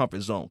reach your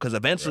comfort zone. Because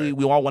eventually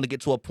we all want to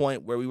get to a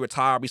point where we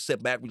retire, we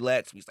sit back,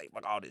 relax, we say,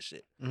 fuck all this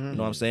shit. You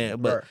know what I'm saying?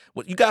 But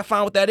what you gotta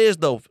find what that is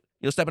though.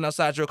 Stepping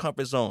outside your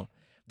comfort zone.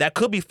 That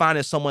could be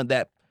finding someone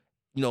that's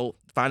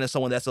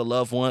a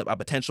loved one, a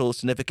potential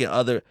significant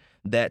other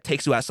that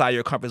takes you outside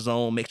your comfort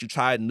zone, makes you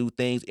try new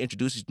things,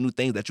 introduces you to new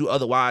things that you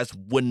otherwise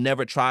would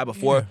never try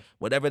before,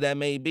 whatever that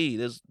may be.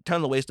 There's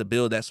tons of ways to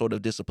build that sort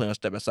of discipline or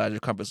step outside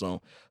your comfort zone.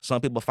 Some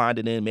people find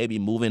it in maybe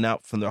moving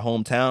out from their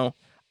hometown.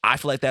 I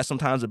feel like that's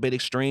sometimes a bit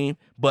extreme,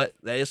 but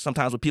that is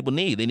sometimes what people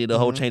need. They need a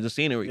whole change of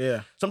scenery.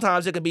 Yeah.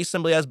 Sometimes it can be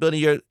simply as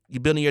building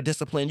your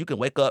discipline. You can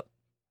wake up,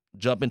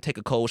 jump and take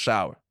a cold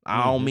shower.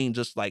 I don't mean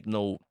just like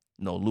no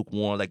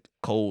lukewarm, like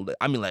cold.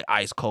 I mean like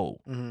ice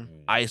cold.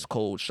 Ice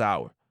cold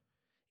shower.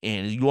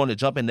 And you want to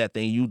jump in that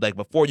thing, you like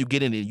before you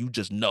get in it, you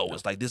just know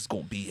it's like this is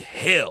gonna be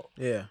hell.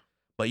 Yeah.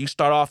 But you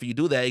start off, you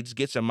do that, it just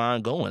gets your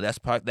mind going. That's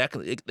part that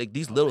can like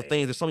these little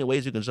things. There's so many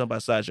ways you can jump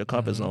outside your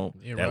comfort zone.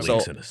 Yeah, That Rob,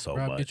 links into so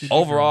Rob, much. get you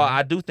different, Overall, man.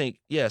 I do think,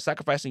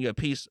 sacrificing your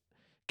peace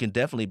can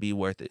definitely be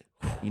worth it.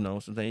 You know,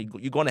 something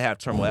you're going to have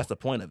turmoil. That's the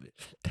point of it.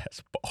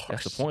 That's bars.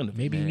 That's the point of it.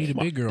 Maybe you man. need a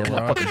big girl, That's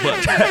my Rob. fucking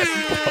butt.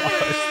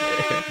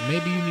 That's bars.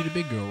 Maybe you need a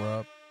big girl,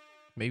 Rob.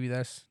 Maybe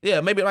that's Yeah,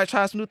 maybe I might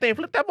try some new thing.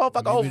 Flip that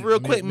motherfucker over real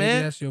quick, maybe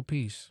man. that's your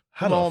piece.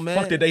 How Come the on, man.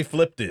 fuck did they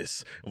flip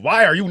this?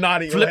 Why are you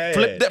nodding your head?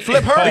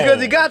 flip her.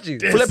 Because he got you.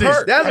 This Flip is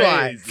her. That's why.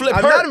 crazy. Flip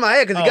I'm her. not in my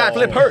head because he got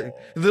Flip you. her.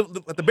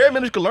 The bare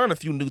minimum, you can learn a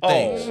few new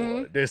things.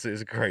 Oh, this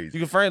is crazy.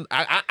 You can find.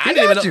 I He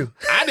didn't even got know. you.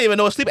 I didn't even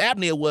know what sleep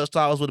apnea was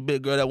till I was with a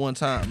big girl that one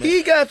time. Man.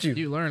 He got you.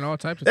 You learn all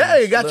types of That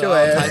things. nigga got your All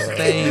ass. types of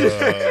things.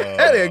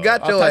 That nigga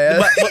got All your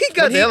types- ass. but He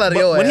got when the hell out of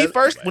your when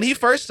ass. When he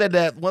first said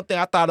that, one thing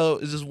I thought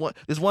of is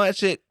this one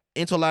chick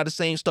into a lot of the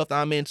same stuff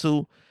that I'm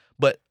into.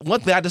 But one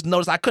thing I just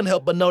noticed, I couldn't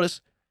help but notice,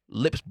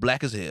 lips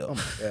black as hell. Oh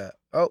my god.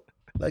 Oh,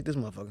 like this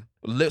motherfucker.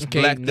 Lips Okay,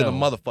 black than a no,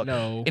 motherfucker.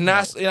 no, And no.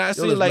 I see lips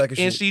like, black as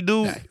and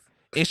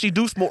shit. she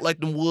do smoke like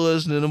them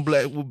woods and them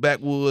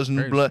backwoods and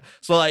Crazy. blood.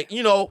 So like,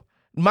 you know,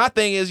 my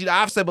thing is, you know,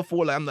 I've said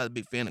before, like I'm not a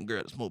big fan of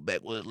girls that smoke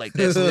backwoods like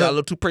that. So y'all a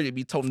little too pretty to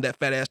be toting that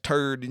fat ass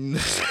turd and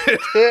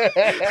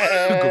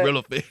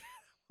gorilla thing.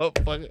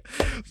 Motherfucker.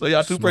 So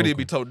y'all too pretty to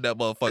be toting that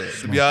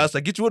motherfucker. To be honest,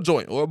 like get you a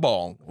joint or a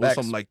bong or Facts.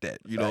 something like that.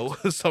 You know,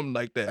 something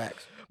like that.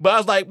 Facts. But I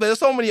was like, there's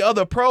so many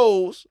other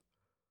pros.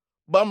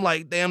 But I'm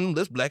like, damn,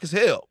 lips black as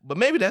hell. But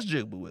maybe that's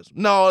jigabooism.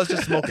 No, it's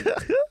just smoking.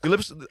 Your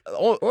lips.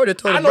 Or they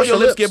told I him know brush your your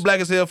lips lips. get black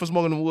as hell for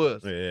smoking them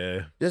woods.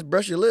 Yeah. Just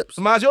brush your lips.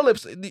 So mind your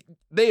lips,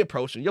 they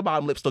approaching. Your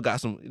bottom lip still got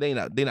some. They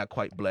not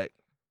quite black.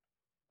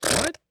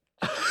 What?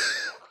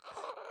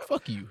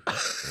 Fuck you.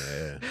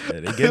 Yeah.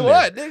 They getting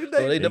What? there. Nigga,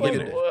 So they definitely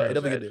fucking get what? there. They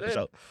definitely get there. Shit.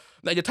 So-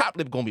 Now your top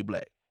lip gonna be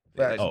black.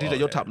 Facts. Like, Oh, DJ, oh, your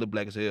yeah. top lip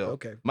black as hell.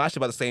 Okay. My shit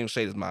about the same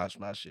shade as my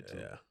shit too.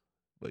 Yeah.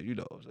 But you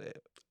know what I'm saying.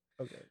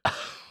 Okay.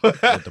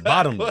 But the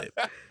bottom lip,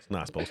 it's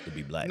not supposed to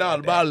be black. No,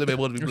 like the bottom lip ain't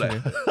supposed to be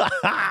black.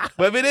 that.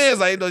 But if it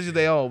is, I ain't know you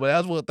they own. But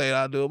that's one thing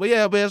I do. But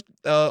yeah, man,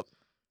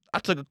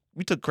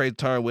 we took a crazy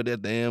turn with it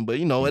at the end. But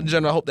you know, in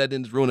general, I hope that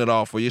didn't ruin it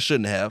all for you. It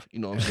shouldn't have. You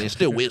know what I'm saying?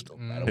 Still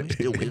wisdom. By the way,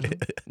 still wisdom. You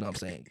know what I'm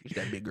saying? You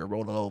that big girl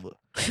rolling over.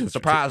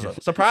 Surprise her.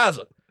 Surprise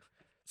her.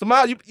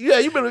 Somebody,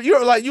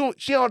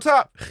 she on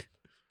top.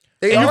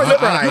 They And you are flip-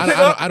 surprised. you flip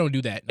up, I don't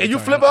do that. No, and you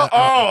sorry. flip up.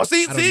 Oh,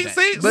 see, I don't do see, that.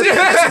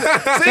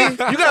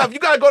 see. You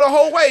gotta go the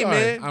whole way, Sorry,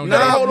 man. I don't You do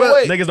gotta that. hold the But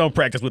way. Niggas don't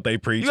practice what they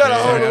preach. You gotta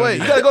man. hold the way. You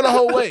gotta go the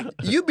whole way.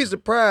 You'd be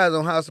surprised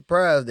on how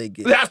surprised they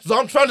get. That's what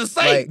I'm trying to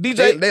say, Like,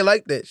 DJ. they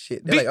like that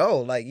shit. They're D- like,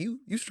 oh, like you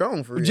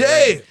strong for real.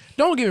 Yeah.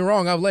 Don't get me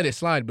wrong. I've let it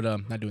slide, but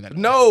not doing that.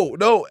 No.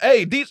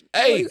 Hey,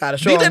 you gotta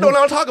show DJ him know who-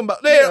 what I'm talking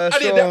about. you Yeah, gotta I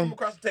did show that him. from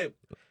across the table.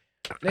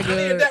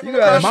 Nigga, You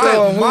gotta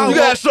show 'em who. You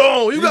gotta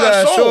show him. You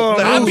gotta show him.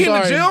 Like, I I'm be in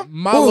the sorry, gym.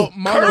 My Curl lower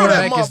that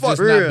back is just motherfucker. not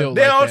Real. built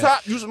They like on that.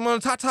 top. You some on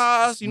the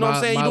tatas. You know what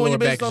I'm saying? You My doing lower your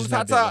back business on is the just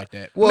not built tata. like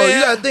that. Well, Man,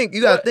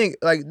 you gotta what? think.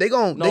 Like they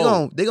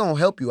No. gonna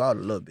help you out a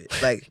little bit.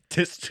 Like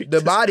This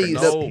the body,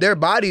 No. their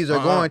bodies are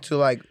Uh-uh. going to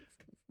like,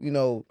 you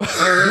know, do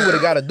what they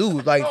gotta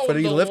do, like I for don't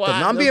these know lift them.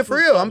 why I'm I being just for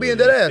real. I'm being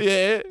dead ass.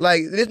 Yeah.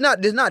 Like it's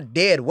not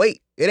dead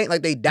weight. It ain't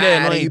like they died Yeah,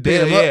 no, and ain't you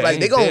pick dead, them up. yeah, Like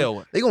ain't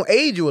they gonna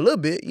aid you a little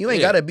bit. You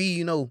ain't Yeah. gotta be,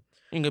 you know,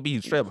 Ain't gonna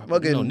be strap.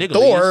 fucking nigga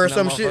Thor or leaves,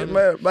 some that shit.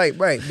 motherfucker.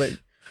 Right. But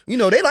you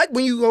know, they like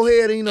when you go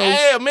ahead and, you know,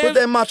 Yeah, man. put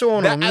that macho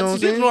on them. You know what I'm You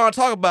saying? know what I'm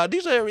talking about.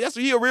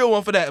 He a real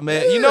one for that,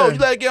 man. You know, Yeah. you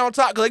gotta get on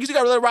top. Cause like you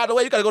gotta let it ride the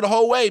way. You gotta go the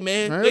whole way,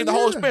 man. Hell Take the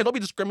whole yeah. experience. Don't be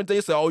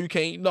discriminating. Say, oh, you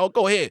can't. No,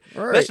 go ahead.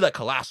 Right. That's like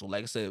colossal.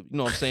 Like I said, you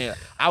know what I'm saying.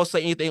 I would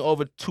say anything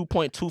over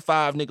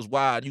 2.25 niggas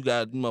wide, you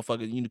got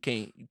motherfucker. You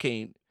can't.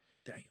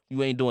 Damn.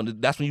 You ain't doing it.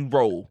 That's when you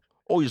roll,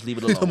 or you just leave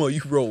it alone. Come on,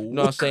 you roll. You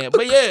know what I'm saying?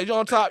 But yeah, you're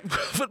on top.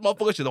 Flip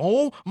motherfucker shit.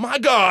 Oh my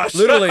gosh.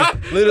 Literally.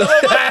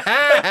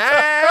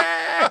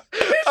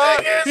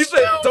 He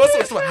said,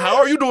 so how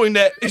are you doing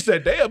that? He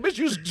said, damn, bitch,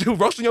 you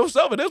roasting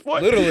yourself at this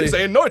point. Literally. He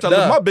said, no, trying to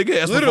lift my big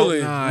ass.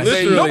 Literally. Nah, He said,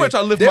 literally. nobody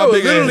trying to lift They my will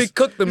big literally ass.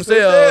 cook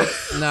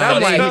themselves. Nah,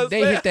 I'm like,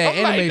 they hit that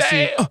I'm like, anime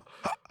scene. damn.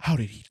 How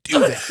did he do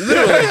that?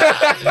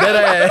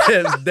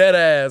 Literally. Dead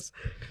ass.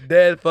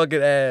 Dead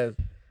fucking ass.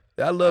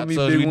 I love me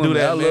So big we do women.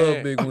 that, I man.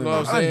 love big You women. know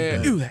what I'm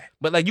saying? Do that.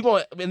 But like you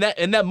going in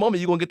that moment,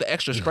 you're gonna get the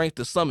extra strength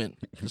to summon.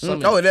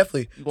 Oh,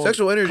 definitely. You gonna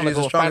Sexual energy come is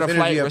the like a fight strongest or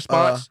flight energy of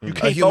response. You a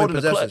can't human fold in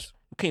the clutch. possesses.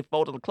 You can't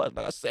fold in the clutch.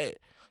 Like I said,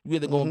 you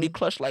either gonna be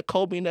clutch like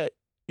Kobe and that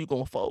you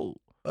gonna fold.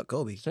 Fuck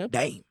Kobe. Simple.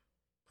 Damn.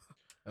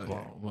 Come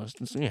on, well,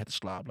 you have to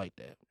slob like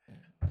that.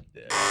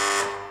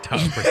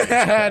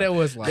 That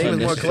was like Damon's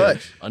more Unnecessary-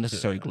 clutch.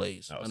 Unnecessary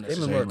glaze. That was Damon's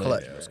Unnecessary more glaze.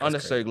 clutch. Yeah, that's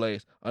Unnecessary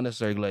glaze.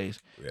 Unnecessary glaze.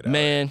 Weird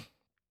Man,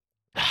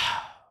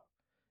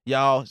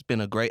 y'all, it's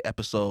been a great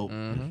episode.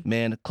 Mhm.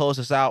 Man, to close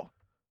this out,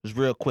 just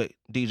real quick,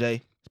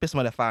 DJ, spit some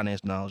of that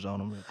finance knowledge on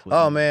them real quick.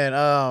 Oh man,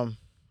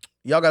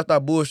 y'all gotta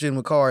stop bullshitting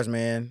with cars,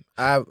 man.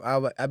 I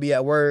be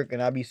at work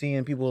and I be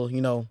seeing people,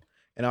 you know,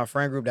 in our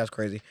friend group. That's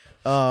crazy.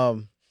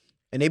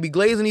 And they be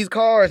glazing these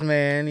cars,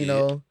 man. You Yeah.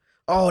 know,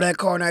 oh that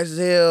car nice as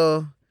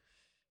hell.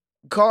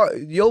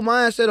 Your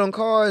mindset on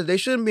cars, they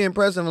shouldn't be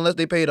impressive unless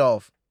they paid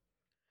off.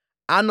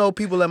 I know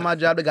people at my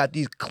job that got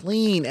these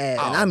clean ass,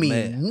 and I mean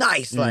man.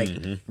 nice, like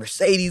Mhm.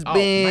 Mercedes Oh,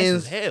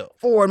 Benz, nice as hell.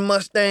 Ford They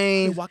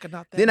Mustangs. walking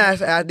out Then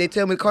there. they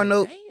tell me car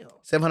note Damn.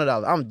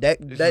 $700. I'm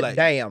It's like,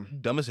 damn,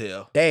 dumb as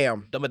hell.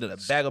 damn, Dumber than a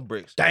bag of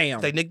bricks.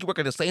 damn. Say, nigga, you work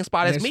at the same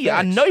spot as That's me.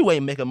 I facts. know you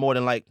ain't making more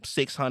than like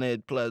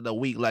 600 plus a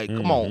week. Like,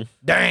 come on.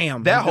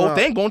 Damn. That You whole know,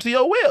 thing going to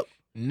your whip.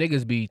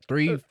 Niggas be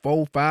 3,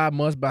 4, 5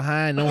 months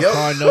behind on Yep.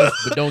 car notes,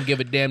 but don't give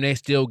a damn. They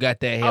still got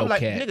that I'm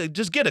like, Hellcat. nigga,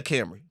 just get a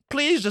Camry.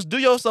 Please just do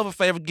yourself a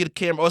favor, get a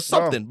Camry or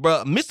something,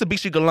 bro.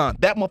 Mitsubishi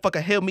Galant, that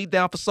motherfucker held me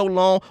down for so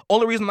long.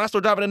 Only reason I still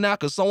driving it now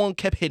because someone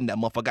kept hitting that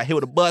motherfucker. I hit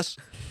with a bus,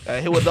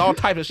 I hit with all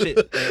type of shit.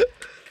 Man.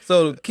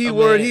 So the key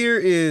word man. here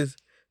is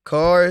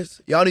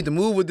cars. Y'all need to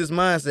move with this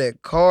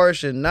mindset. Cars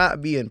should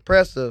not be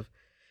impressive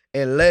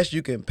unless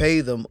you can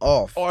pay them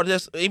off. Or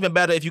just even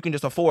better if you can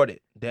just afford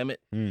it. Damn it.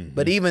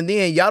 But even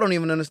then, y'all don't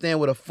even understand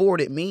what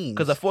afford it means.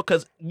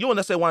 Because you don't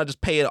necessarily want to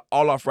just pay it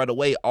all off right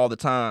away all the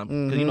time.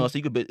 Because you know, so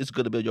it's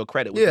good to build your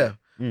credit with yeah,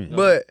 that.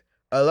 but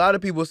a lot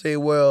of people say,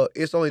 well,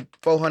 it's only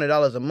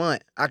 $400 a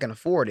month. I can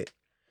afford it.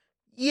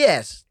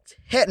 Yes,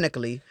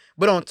 technically,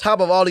 but on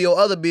top of all of your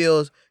other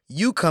bills,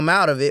 you come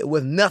out of it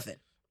with nothing,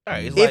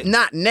 Right, it's if like,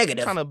 not you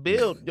negative. trying to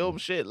build your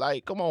shit.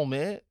 Like, come on,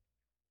 man.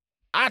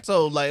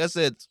 Like I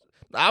said,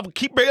 I would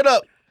keep bringing it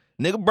up.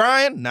 Nigga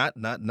Brian, not,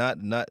 and you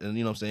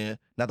know what I'm saying?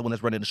 Not the one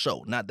that's running the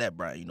show. Not that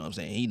Brian, you know what I'm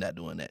saying? He not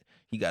doing that.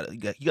 He got a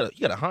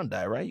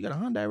Hyundai, right? You got a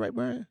Hyundai, right,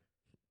 Brian?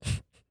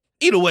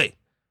 Either way.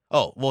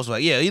 Oh,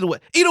 Volkswagen. Yeah, either way.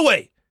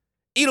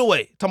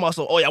 Talking about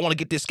I want to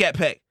get this Scat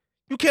Pack.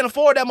 You can't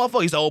afford that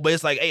motherfucker. He said, but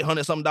it's like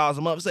 $800 something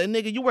a month. I said,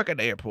 nigga, you work at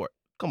the airport.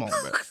 Come on,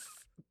 bro.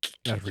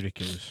 That's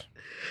ridiculous.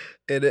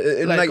 And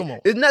Like, like, come on.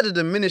 it's not to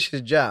diminish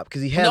his job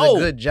because he has No. a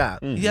good job.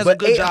 He has but a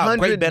good job,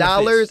 great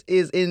benefits. $800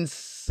 is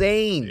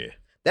insane. Yeah.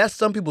 That's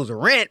some people's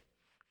rent.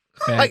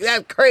 Like Facts.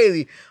 that's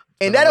crazy,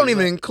 and that Oh, don't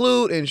even yeah.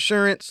 include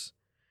insurance,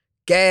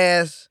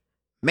 gas,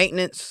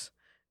 maintenance.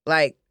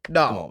 Like, Come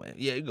dog. on, man.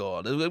 Yeah, you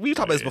go. We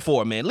talked about this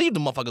before, man. Leave the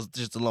motherfuckers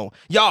just alone.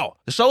 Y'all,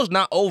 the show's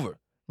not over.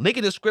 Link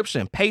in the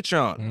description,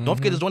 Patreon. Don't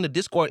forget to join the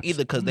Discord either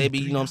because they be,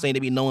 you know what I'm saying, they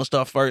be knowing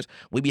stuff first.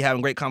 We be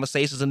having great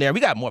conversations in there. We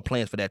got more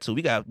plans for that too.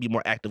 We got to be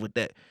more active with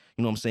that.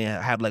 You know what I'm saying?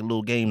 Have like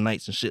little game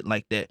nights and shit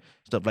like that.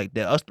 Stuff like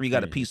that. Us three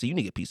got a PC. You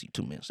need a PC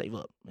too, man. Save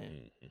up,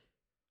 man.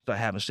 Start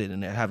having shit in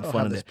there, having I'll fun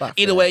have in the there. spot for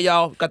Either that. way,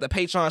 y'all, got the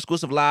Patreon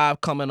exclusive live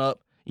coming up.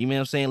 You know what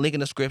I'm saying? Link in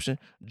the description.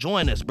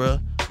 Join us, bro.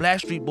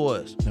 Blackstreet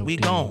Boys. No We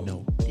damn, gone.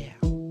 no